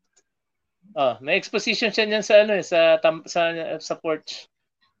may exposition siya niyan sa porch.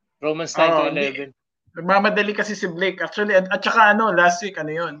 Romans 9 to 11. Nagmamadali kasi si Blake. Actually, at saka last week,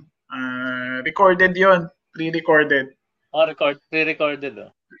 yun? Recorded yun. Pre-recorded. Pre-recorded.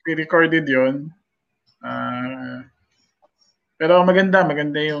 Pre-recorded yun. Pero maganda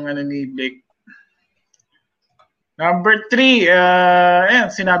yung ni Blake. Number 3,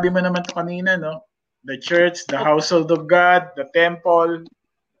 ayan, sinabi mo naman to kanina, no? The church, the household of God, the temple.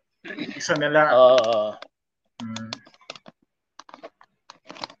 Isa na lang.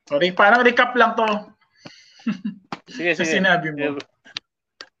 Sorry, parang recap lang to. Sige. Sinabi mo.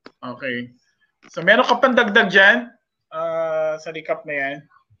 Okay. So, meron ka pang dagdag dyan sa recap na yan?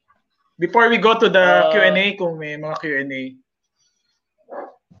 Before we go to the Q&A, kung may mga Q&A.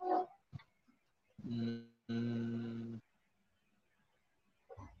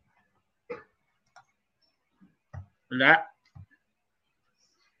 Wala.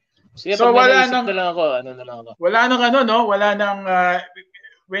 Sige, so, pag may naisip na lang ako, Wala nang no? Wala nang,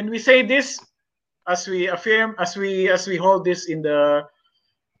 when we say this, as we affirm, as we hold this in the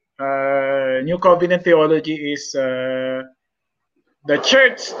New Covenant theology is the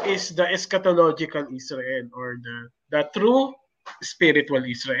church is the eschatological Israel or the true spiritual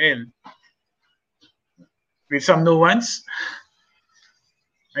Israel. With some nuance.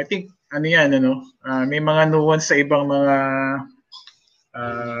 I think may mga nuance sa ibang mga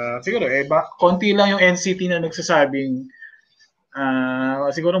siguro konti lang yung NCT na nagsasabing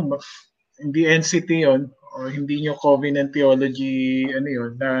siguro hindi NCT yon o hindi nyo covenant theology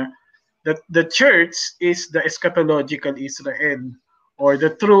yun na the church is the eschatological Israel or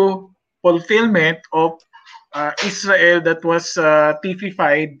the true fulfillment of Israel that was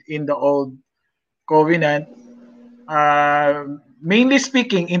typified in the old covenant, mainly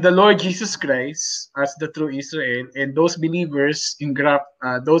speaking in the Lord Jesus Christ as the true Israel, and those believers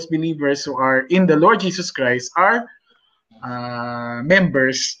those believers who are in the Lord Jesus Christ are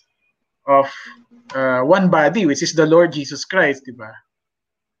members of one body, which is the Lord Jesus Christ, di ba?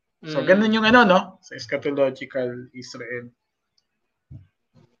 So, ganun yung sa eschatological Israel.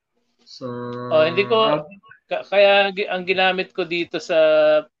 So, hindi ko, kaya ang ginamit ko dito sa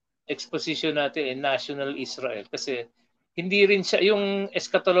exposition natin National Israel kasi hindi rin siya yung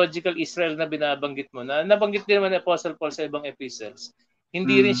eschatological Israel na binabanggit mo na nabanggit din naman ni Apostle Paul sa ibang epistles.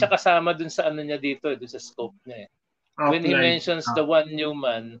 Hindi rin siya kasama dun sa niya dito, dun sa scope niya. When he mentions the one new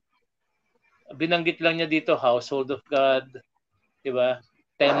man, binanggit lang niya dito household of God, di ba?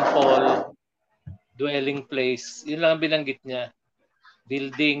 Temple, dwelling place. Yun lang ang binanggit niya.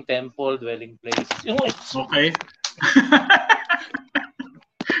 Building, temple, dwelling place. Okay.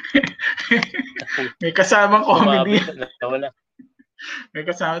 May kasamang comedy. Nawala. May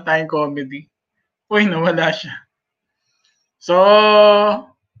kasama tayong comedy. Uy, nawala siya. So,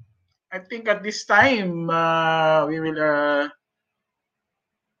 I think at this time, we will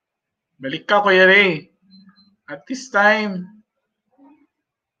balik ka, Kuya Ray. At this time,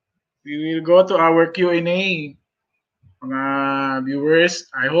 we will go to our Q&A. Mga viewers,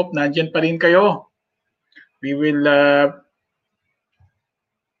 I hope nandyan pa rin kayo. We will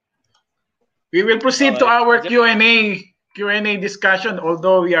proceed to our Q&A discussion,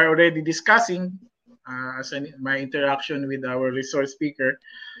 although we are already discussing my interaction with our resource speaker.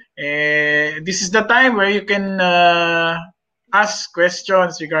 This is the time where you can ask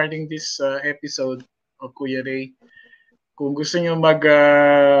questions regarding this episode of Kuya Ray. Kung gusto nyo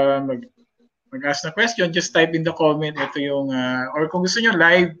mag-ask na question, just type in the comment. Ito yung, or kung gusto nyo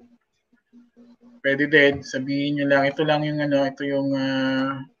live, pwede din. Sabihin nyo lang, ito lang yung ito yung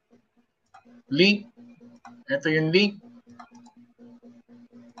link. Ito yung link.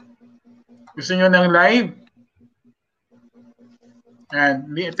 Gusto nyo ng live? Yan.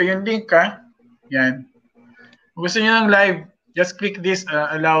 Ito yung link, ha? Yan. Kung gusto nyo ng live, just click this,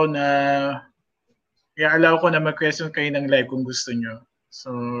 allow ko na mag-question kayo ng live kung gusto nyo.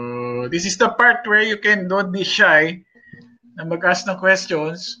 So, this is the part where you don't be shy. na mag-ask ng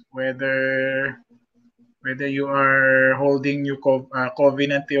questions, whether you are holding new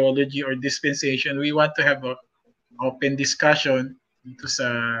covenant theology or dispensation. We want to have a open discussion dito sa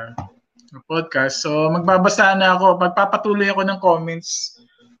podcast. So magbabasa na ako, magpapatuloy ako ng comments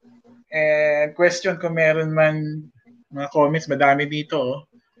and question kung meron man mga comments, madami dito.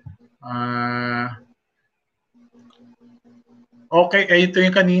 Okay, ito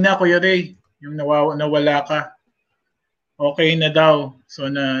yung kanina, Kuya Ray, yung nawala ka. Okay na daw. So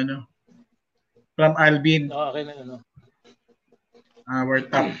na from Alvin. Okay na Our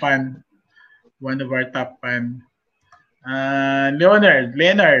top fan. One of our top fan.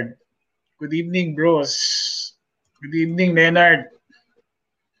 Leonard. Good evening, bros. Good evening, Leonard.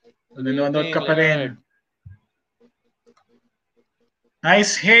 Nanonood ka pa rin.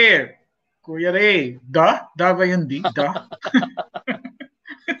 Nice hair. Kuya Ray. Da ba yun? Da?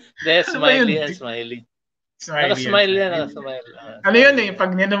 Smiley. Naka-smile yan. Ano yun eh?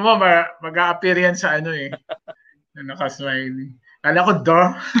 Pag nino mo, mag-a-appear yan sa naka-smiley. Kala ko,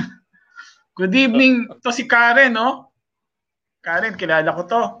 da. Good evening. To si Karen, no? Karen, kilala ko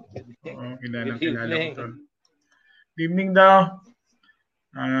to. Kilala ko to. Good evening daw.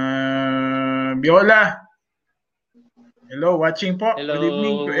 Viola. Hello, watching po. Hello. Good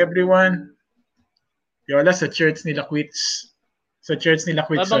evening to everyone. Viola, sa church nila quits. Sa church nila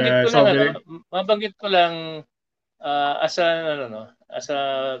quits. Mabanggit ko lang as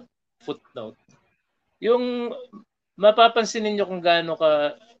a footnote. Yung mapapansin niyo kung gaano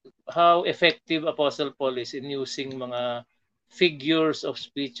how effective Apostle Paul is in using mga figures of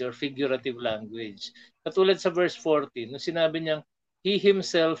speech or figurative language. Katulad sa verse 14, nung sinabi niyang, He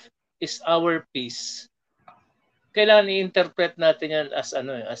Himself is our peace. Kailangan i-interpret natin yan as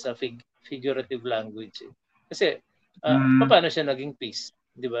a figurative language. Kasi paano siya naging peace,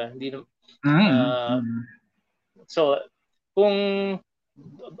 'di ba? So kung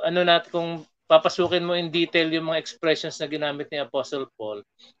kung papasukin mo in detail yung mga expressions na ginamit ni Apostle Paul,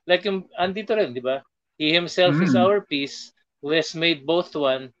 like yung andito rin, 'di ba? He Himself is our peace, who has made both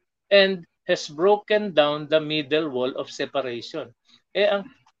one and has broken down the middle wall of separation. Ang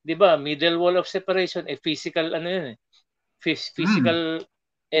 'di ba, middle wall of separation physical yan physical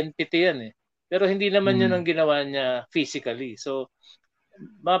entity yan Pero hindi naman yun ang ginawa niya physically. So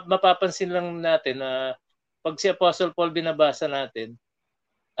mapapansin lang natin na pag si Apostle Paul binabasa natin,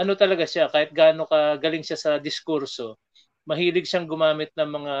 ano talaga siya, kahit gaano kagaling siya sa diskurso, mahilig siyang gumamit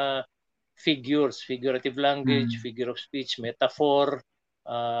ng mga figures, figurative language, figure of speech, metaphor,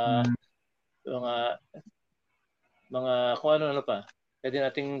 mga kung ano pa. Pwede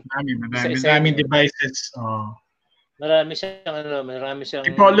nating maraming devices. Marami siyang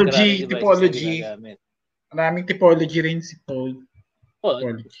typology. Maraming typology rin si Paul.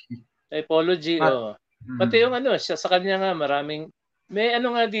 Typology. Pati yung siya sa kanya nga may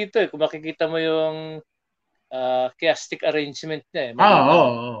nga dito kung makikita mo yung chiastic arrangement niya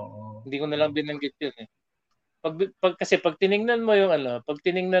Hindi ko na lang binanggit yun Kasi pag tiningnan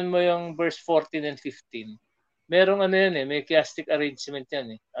mo yung verse 14 and 15, merong may chiastic arrangement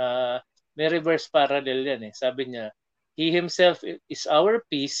yan may reverse parallel yan Sabi niya, He Himself is our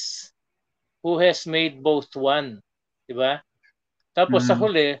peace, who has made both one. Diba? Tapos sa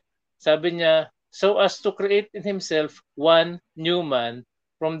huli, sabi niya, so as to create in Himself one new man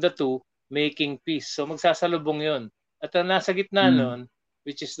from the two, making peace. So magsasalubong yun. At nasa gitna nun,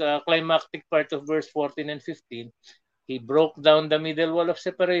 which is the climactic part of verse 14 and 15, He broke down the middle wall of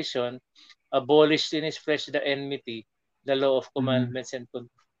separation, abolished in His flesh the enmity, the law of commandments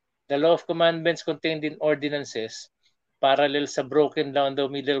the law of commandments contained in ordinances, parallel sa broken down the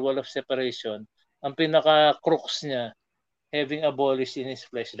middle wall of separation. Ang pinaka-crux niya, having abolished in His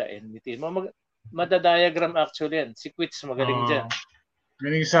flesh the enmity. Madadiagram actually yan. Si Quits magaling dyan.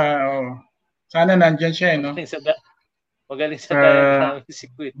 Magaling sana nandyan siya, no? Magaling sa diagram si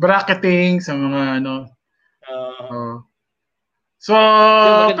Quits. Bracketing sa mga So,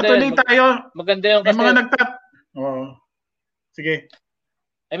 patuloy tayo. Maganda yung kasi may mga sige.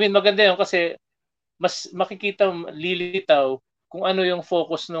 Maganda yung kasi mas makikita, lilitaw kung ano yung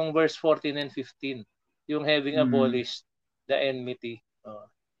focus ng verse 14 and 15. Yung having abolished the enmity.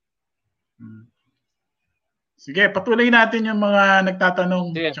 Sige, patuloy natin yung mga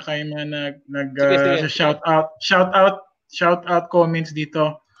nagtatanong tsaka yung mga shout out comments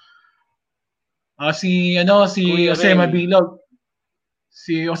dito. Si Jose Mabilog.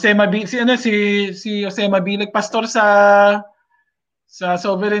 Si Jose Mabilog, pastor sa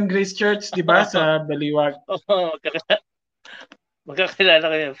Sovereign Grace Church, 'di ba, sa Baliwag. Magkakilala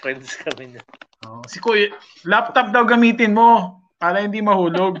kayo, friends kami niya. Si Kuya, laptop daw gamitin mo para hindi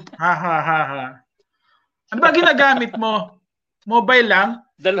mahulog. Ha. Ano ba ginagamit mo? Mobile lang?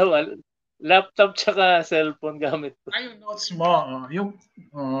 Dalawa. Laptop tsaka cellphone gamit ko. Ay, yung notes mo. Yung,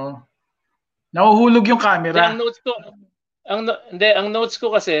 nahuhulog yung Hindi, ang camera. notes ko, hindi, ang notes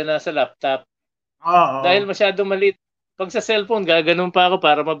ko kasi nasa laptop. Oo. Dahil masyadong maliit. Pag sa cellphone, gaganon pa ako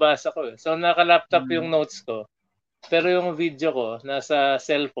para mabasa ko. So, naka-laptop yung notes ko. Pero yung video ko, nasa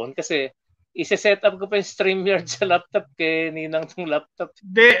cellphone. Kasi, isa-set up ko pa yung StreamYard sa laptop kay Ninang tong laptop.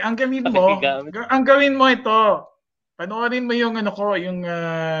 Hindi, ang gawin mo ito. Panoorin mo yung ano ko, yung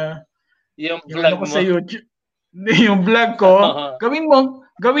yung yung vlog ano ko mo. sa YouTube. Hindi, yung vlog ko. Gawin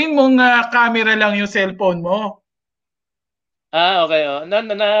mong camera lang yung cellphone mo. Okay.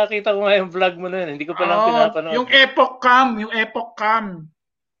 Nakakita ko nga yung vlog mo na yun. Hindi ko pa lang pinapanood. Yung Epoch Cam.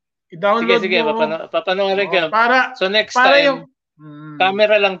 I-download Sige. mo. Papanoorin ko. So next para time,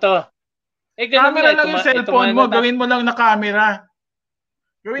 camera lang to. Ganun camera nga. lang yung cellphone mo. Gawin mo lang na camera.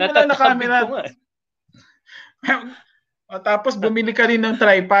 Gawin mo lang na camera. Ko nga. Tapos bumili ka rin ng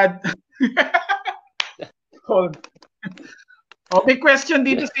tripod. Hold. May question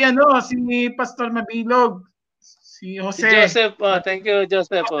dito si Pastor Mabilog. Si Jose. Si Joseph. Thank you,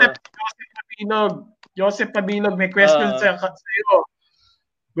 Joseph. Joseph Mabilog, may question sa iyo.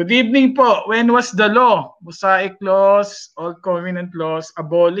 Good evening po. When was the law, Mosaic laws, Old Covenant laws,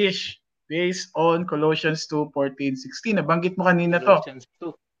 abolished based on Colossians 2:14-16? Nabanggit mo kanina to. Colossians 2.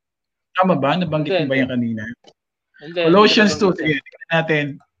 Tama ba? Nabanggit mo ba yan kanina? Hindi, Colossians 2. Sige, tingnan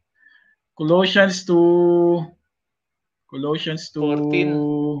natin. Colossians 2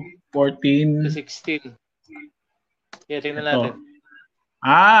 14 to 16. Tingnan natin.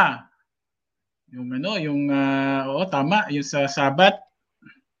 Tama, yung sa Sabat.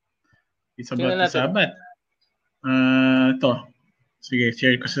 It's about the Sabat. Ito. Sige,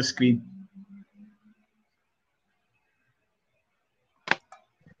 share ko sa screen.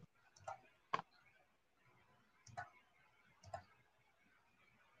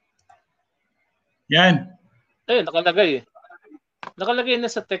 Yan. Nakalagay. Nakalagay na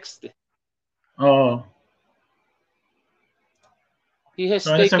sa text eh. Oo. He has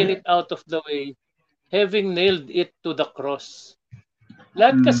taken it out of the way, having nailed it to the cross.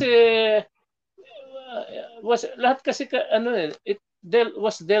 Lahat kasi was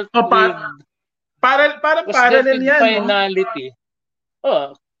dealt with parallel yan, finality.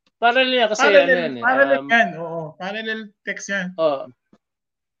 Parallel yan kasi parallel yan. Oo, parallel text yan.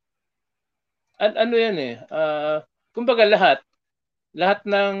 Ano yan eh. Kumbaga lahat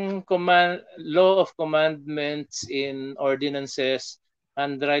ng law of commandments in ordinances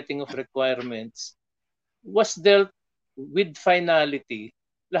and writing of requirements was dealt with finality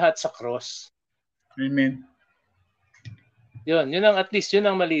lahat sa cross. Amen. Yun ang at least yun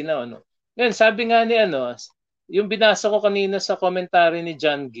ang malinaw, no. Ngayon, sabi nga ni yung binasa ko kanina sa commentary ni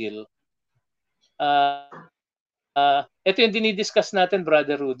John Gill. Ito yung dinidiscuss natin,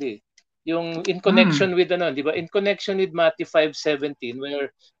 Brother Rudy. Yung in connection with di ba? In connection with Matthew 5:17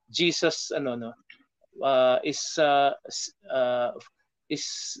 where Jesus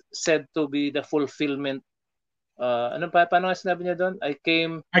is said to be the fulfillment. Paano nga sinabi niya doon? I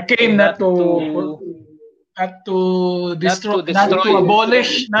came not to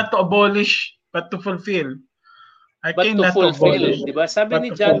abolish, but to fulfill. I came not to abolish, diba? Sabi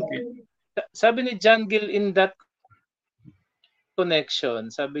ni John Gill in that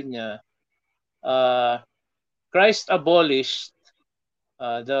connection, sabi niya, Christ abolished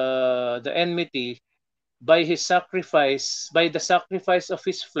the enmity by the sacrifice of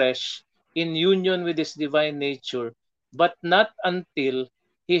his flesh in union with his divine nature, but not until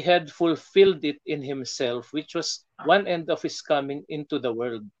he had fulfilled it in himself, which was one end of his coming into the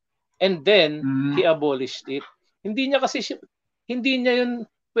world. And then he abolished it. Hindi niya yun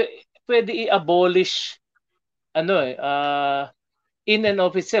pwede i-abolish in and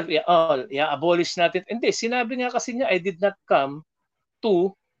of itself. Abolish natin. Hindi, sinabi nga kasi niya, I did not come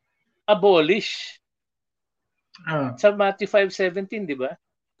to abolish. Sa Matthew 5:17, di ba?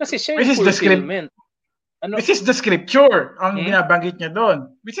 Kasi siya yung fulfillment. Which is the scripture ang binabanggit niya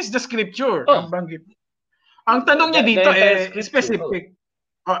doon. Which is the scripture ang banggit. Ang tanong niya dito specific.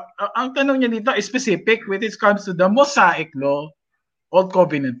 Ang tanong niya dito is specific when it comes to the Mosaic law, Old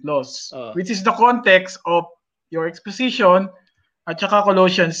Covenant laws, which is the context of your exposition at saka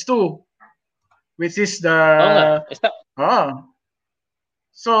Colossians 2, which is the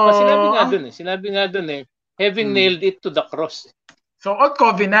sinabi nga dun having nailed it to the cross. So Old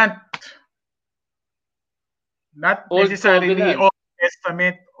Covenant, not necessarily Old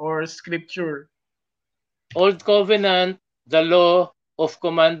Testament or Scripture. Old Covenant, the law of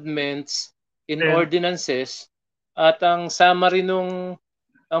commandments in ordinances, at ang summary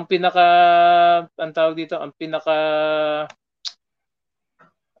ang pinaka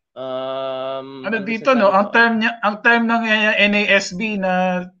Ano Ano ba dito, no? sinasabi ko? Ang term ng NASB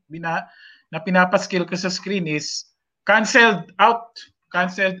na pinapaskill ko sa screen is canceled out.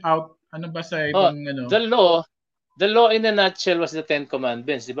 Canceled out. Ano ba sa Oh, ibang ano? the law in a nutshell was the Ten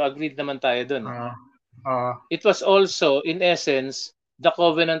Commandments. Di ba? Agreed naman tayo dun. Ah, ah, It was also, in essence, the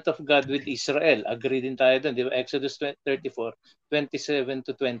covenant of God with Israel. Agree din tayo dun. Di ba? Exodus 34, 27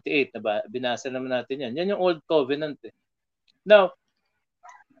 to 28. Binasa naman natin yan. Yan yung old covenant. Eh. Now,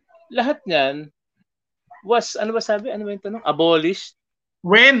 lahat niyan was, ano ba sabi? Ano ba yung tanong? Abolished.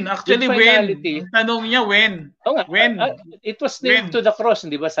 when? With Actually, when? finality, Ang tanong niya, when? oh nga, When? it was nailed When? to the cross,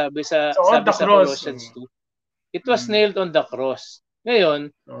 di ba? So, on Sabi the sa cross. Colossians 2. It was Mm. nailed on the cross. Ngayon,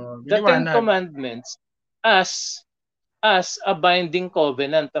 So, the Ten biliwanag. Commandments as a binding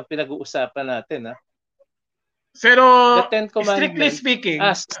covenant ang pinag-uusapan natin. Ha? Pero, The Ten strictly Commandments speaking,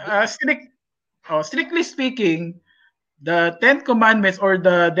 as strictly speaking, the Ten Commandments or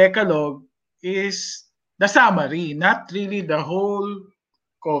the Decalogue is the summary, not really the whole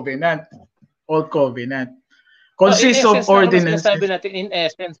covenant, old covenant. in Consists of essence lang naman ordinances. sinasabi natin, in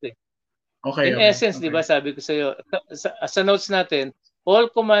essence. Eh. Okay, In okay, essence, di okay. ba sabi ko sa iyo, sa notes natin, all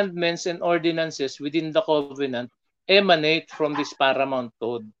commandments and ordinances within the covenant emanate from this paramount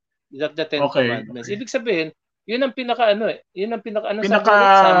code. That the Ten Okay, Commandments. okay. Ibig sabihin, yun ang pinaka-ano eh. Yun ang pinaka-ano sabi Pinaka, mo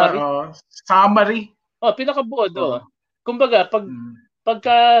ulit? Summary? summary. Pinaka-buod. Oh. Kumbaga, Mm.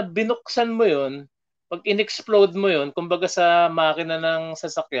 pagka binuksan mo yun, pag in-explode mo yun, kumbaga sa makina ng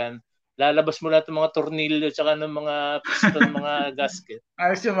sasakyan, lalabas mo lahat ng mga tornilyo tsaka ng mga piston, mga gasket.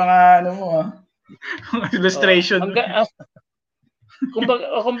 Ayos yung mga ano mo, illustration.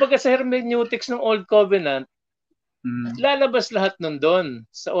 Kumbaga sa hermeneutics ng Old Covenant, lalabas lahat nun doon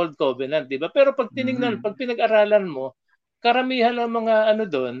sa Old Covenant, di ba? Pero pag tinignan, pag pinag-aralan mo, karamihan ng mga ano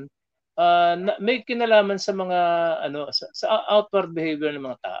doon, may kinalaman sa mga sa outward behavior ng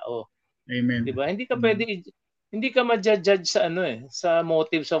mga tao. Amen. 'Di ba? Hindi ka pwede hindi ka ma-judge sa sa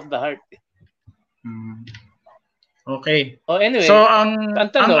motives of the heart. Eh. Okay. Anyway, so ang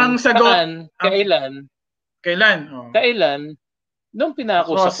tanong, sagot, kailan? Kailan nung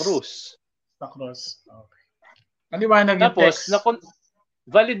pinako sa krus? Sa krus. Okay. Maliwanag yung Tapos text.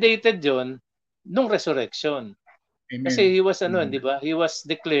 validated 'yon nung resurrection. Amen. Kasi he was di ba? He was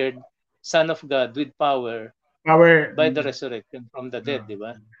declared Son of God with power by the resurrection from the dead, di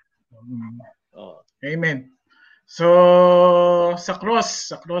ba? Amen. So sa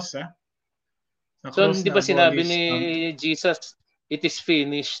cross, So hindi ba sinabi ni Jesus, it is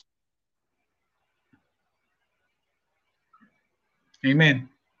finished? Amen.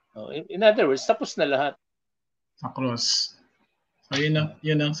 In other words, tapos na lahat. Sa cross. So yun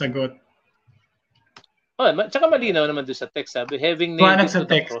ang sagot. Tsaka malinaw naman doon sa text, sabi, having nailed it to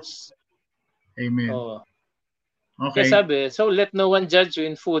the cross. Amen. Okay. Kaya sabi, so let no one judge you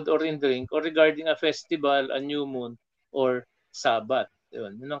in food or in drink or regarding a festival, a new moon, or Sabbath.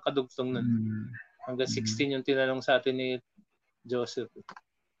 Yun ang kadugtong nun. Hanggang 16 yung tinanong sa atin ni Joseph.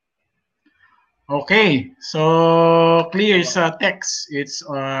 Okay. So, clear sa text. It's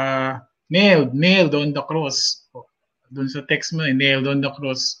nailed on the cross. Doon sa text mo, nailed on the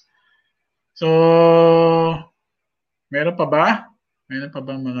cross. So, meron pa ba? Meron pa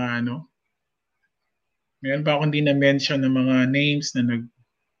bang mga ano? Meron pa akong di na-mention ng mga names na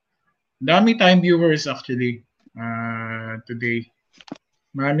dami tayong viewers actually today.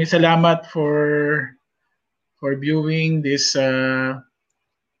 Maraming salamat for viewing this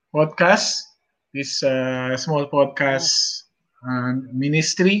podcast, this small podcast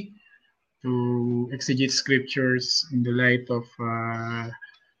ministry to exegete scriptures in the light of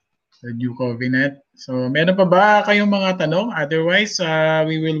the New Covenant. So, meron pa ba kayong mga tanong? Otherwise,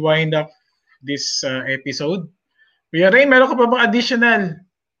 we will wind up this episode. Kuya Ray, meron ka pa bang additional?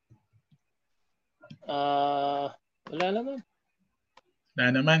 Wala naman. Wala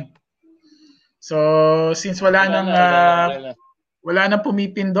naman. So, since wala nang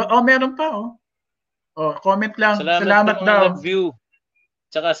pumipindot. Meron pa, comment lang. Salamat daw. Nag-view.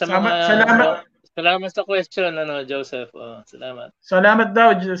 Tsaka sa salamat sa question, Joseph. Salamat. Salamat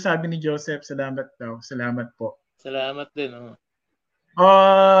daw, sabi ni Joseph. Salamat daw. Salamat po. Salamat din.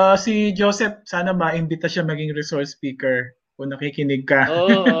 Si Joseph, sana ma-imbita siya maging resource speaker kung nakikinig ka.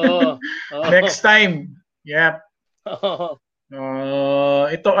 Next time. Yep.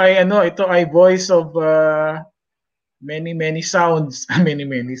 Ito ay voice of many sounds,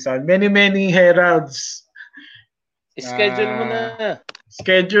 many heralds. Schedule mo na.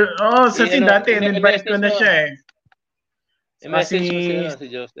 Schedule. Kasi dati in-invite ko na siya eh. I-message mo si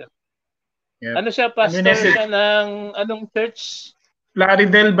Joseph. Yep. Ano siya, pastor siya ng anong church?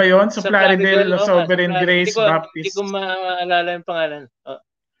 Plaridel ba yon? So Plaridel Sovereign Grace Baptist. Hindi ko maalala yung pangalan.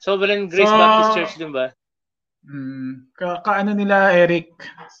 Sovereign Grace Baptist Church din ba? Kaano nila Eric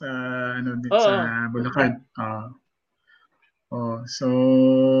sa sa Oo. Bulacan. So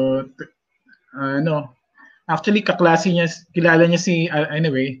actually kaklase niya, kilala niya si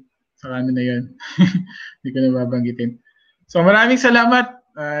anyway, sa na 'yun. Hindi ko na babanggitin. So maraming salamat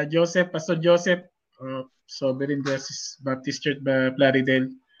Joseph, Pastor Joseph, Sovereign Grace Baptist Church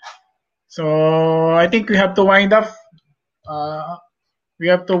Plaridel. So I think we have to wind up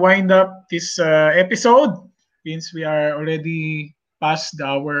this episode since we are already past the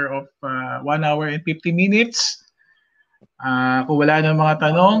hour of 1 hour and 50 minutes. Kung wala nang mga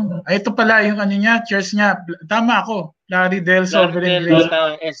tanong, ito pala yung niya, church niya. Tama ako. Plaridel Sovereign Grace.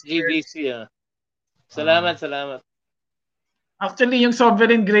 SGBC. Salamat. Actually, yung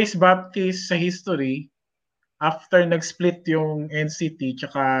Sovereign Grace Baptist sa history, after nag-split yung NCT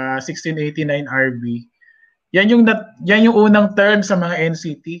tsaka 1689 RB, yan yung unang term sa mga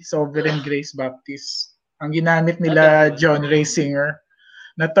NCT, Sovereign Grace Baptist. Ang ginamit nila John Ray Singer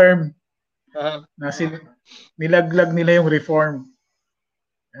na term. Na nilaglag nila yung reform.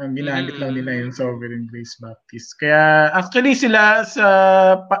 Ang ginamit lang nila yung Sovereign Grace Baptist. Kaya actually sila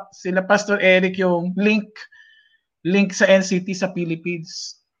Pastor Eric yung link sa NCT sa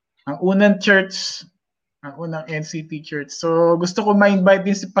Philippines. Ang unang NCT church. So gusto ko ma-invite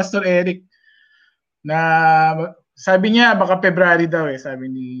din si Pastor Eric na sabi niya baka February daw sabi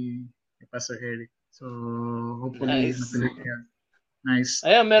ni Pastor Eric. So hopefully natuloy niya. Nice.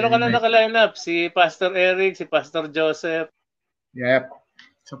 Ayun, meron ka na naka-line up si Pastor Eric, si Pastor Joseph. Yep.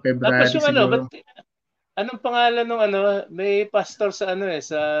 So February tapos yung siguro. Anong pangalan ng may pastor sa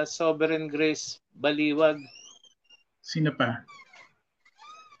sa Sovereign Grace Baliwag. Sino pa?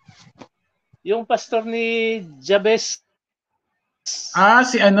 Yung pastor ni Jabez.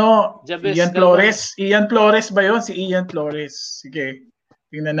 Si Ian Flores. Ian Flores ba yun? Si Ian Flores. Sige,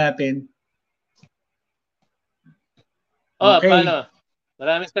 tingnan natin. Okay. Paano?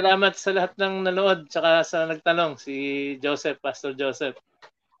 Maraming salamat sa lahat ng nanood tsaka sa nagtanong, si Joseph, Pastor Joseph.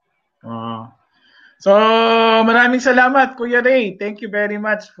 So, maraming salamat, Kuya Ray. Thank you very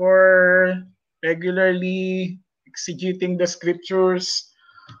much for regularly exegeting the scriptures.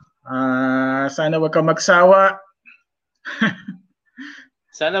 Sana wag ka magsawa.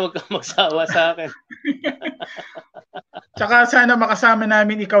 Sana wag ka magsawa sa akin. Tsaka sana makasama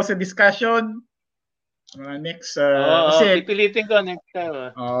namin ikaw sa discussion. Next pipilitin ko next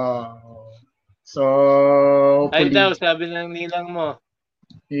time. So ay daw sabi ng ninang mo.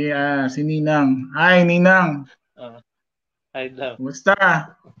 Si Ninang. Ay Ninang. Ay daw. Kumusta?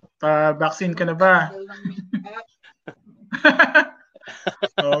 Pa-vaccine ka na ba?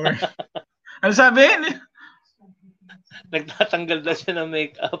 Ano sabi? Nagtatanggal daw siya ng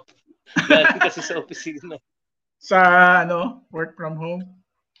makeup. Dahil kasi sa opisina. Sa work from home?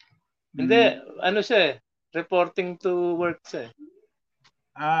 Hindi, siya reporting to work siya.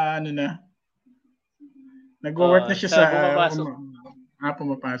 Nag-work na siya sa pumapasok.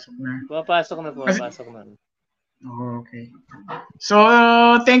 Pumapasok na. Pumapasok na. Okay. So,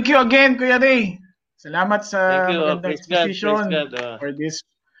 thank you again, Kuya Ray. Salamat sa magandang exposition for this.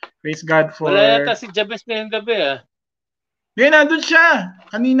 Praise God for... Wala yata si Jabez na yung gabi Hindi, nandun siya.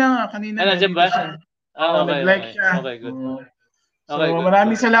 Kanina. Nandiyan ba? Nag-like siya. Okay, good. So,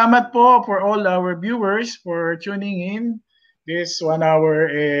 maraming salamat po for all our viewers for tuning in this 1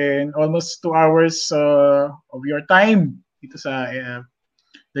 hour and almost 2 hours of your time dito sa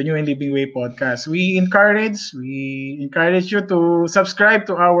the New and Living Way podcast. We encourage you to subscribe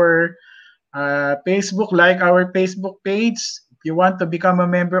to our Facebook, like our Facebook page. If you want to become a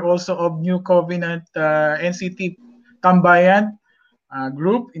member also of New Covenant NCT Tambayan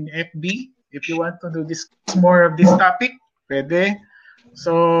group in FB, if you want to discuss more of this topic, pwede.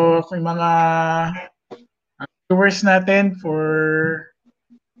 So, kung mga viewers natin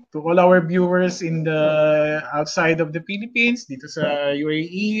to all our viewers in the outside of the Philippines, dito sa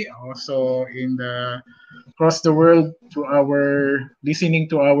UAE, also across the world listening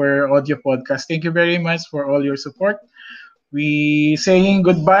to our audio podcast. Thank you very much for all your support. We saying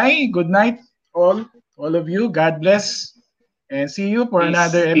goodbye, good night, all of you. God bless, and see you for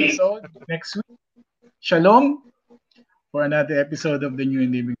another episode next week. Shalom. For another episode of the New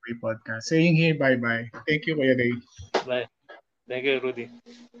and Living Way podcast. Saying here, bye-bye. Thank you, Kuya Ray. Bye. Thank you, Rudy.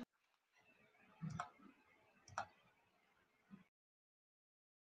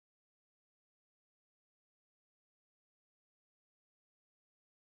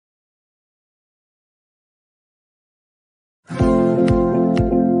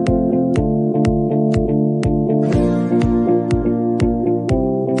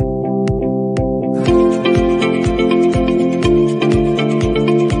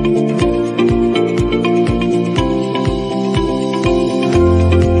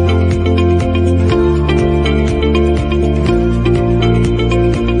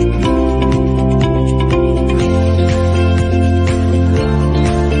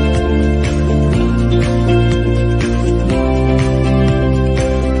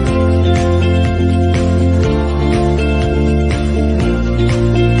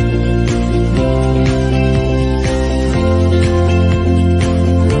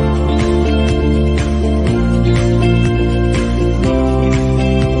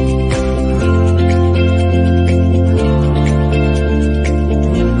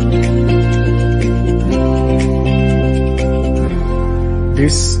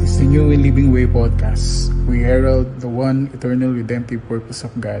 New and Living Way podcast. We herald the one eternal redemptive purpose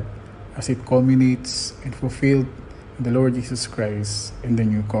of God as it culminates and fulfilled in the Lord Jesus Christ in the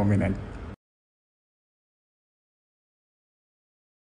new covenant.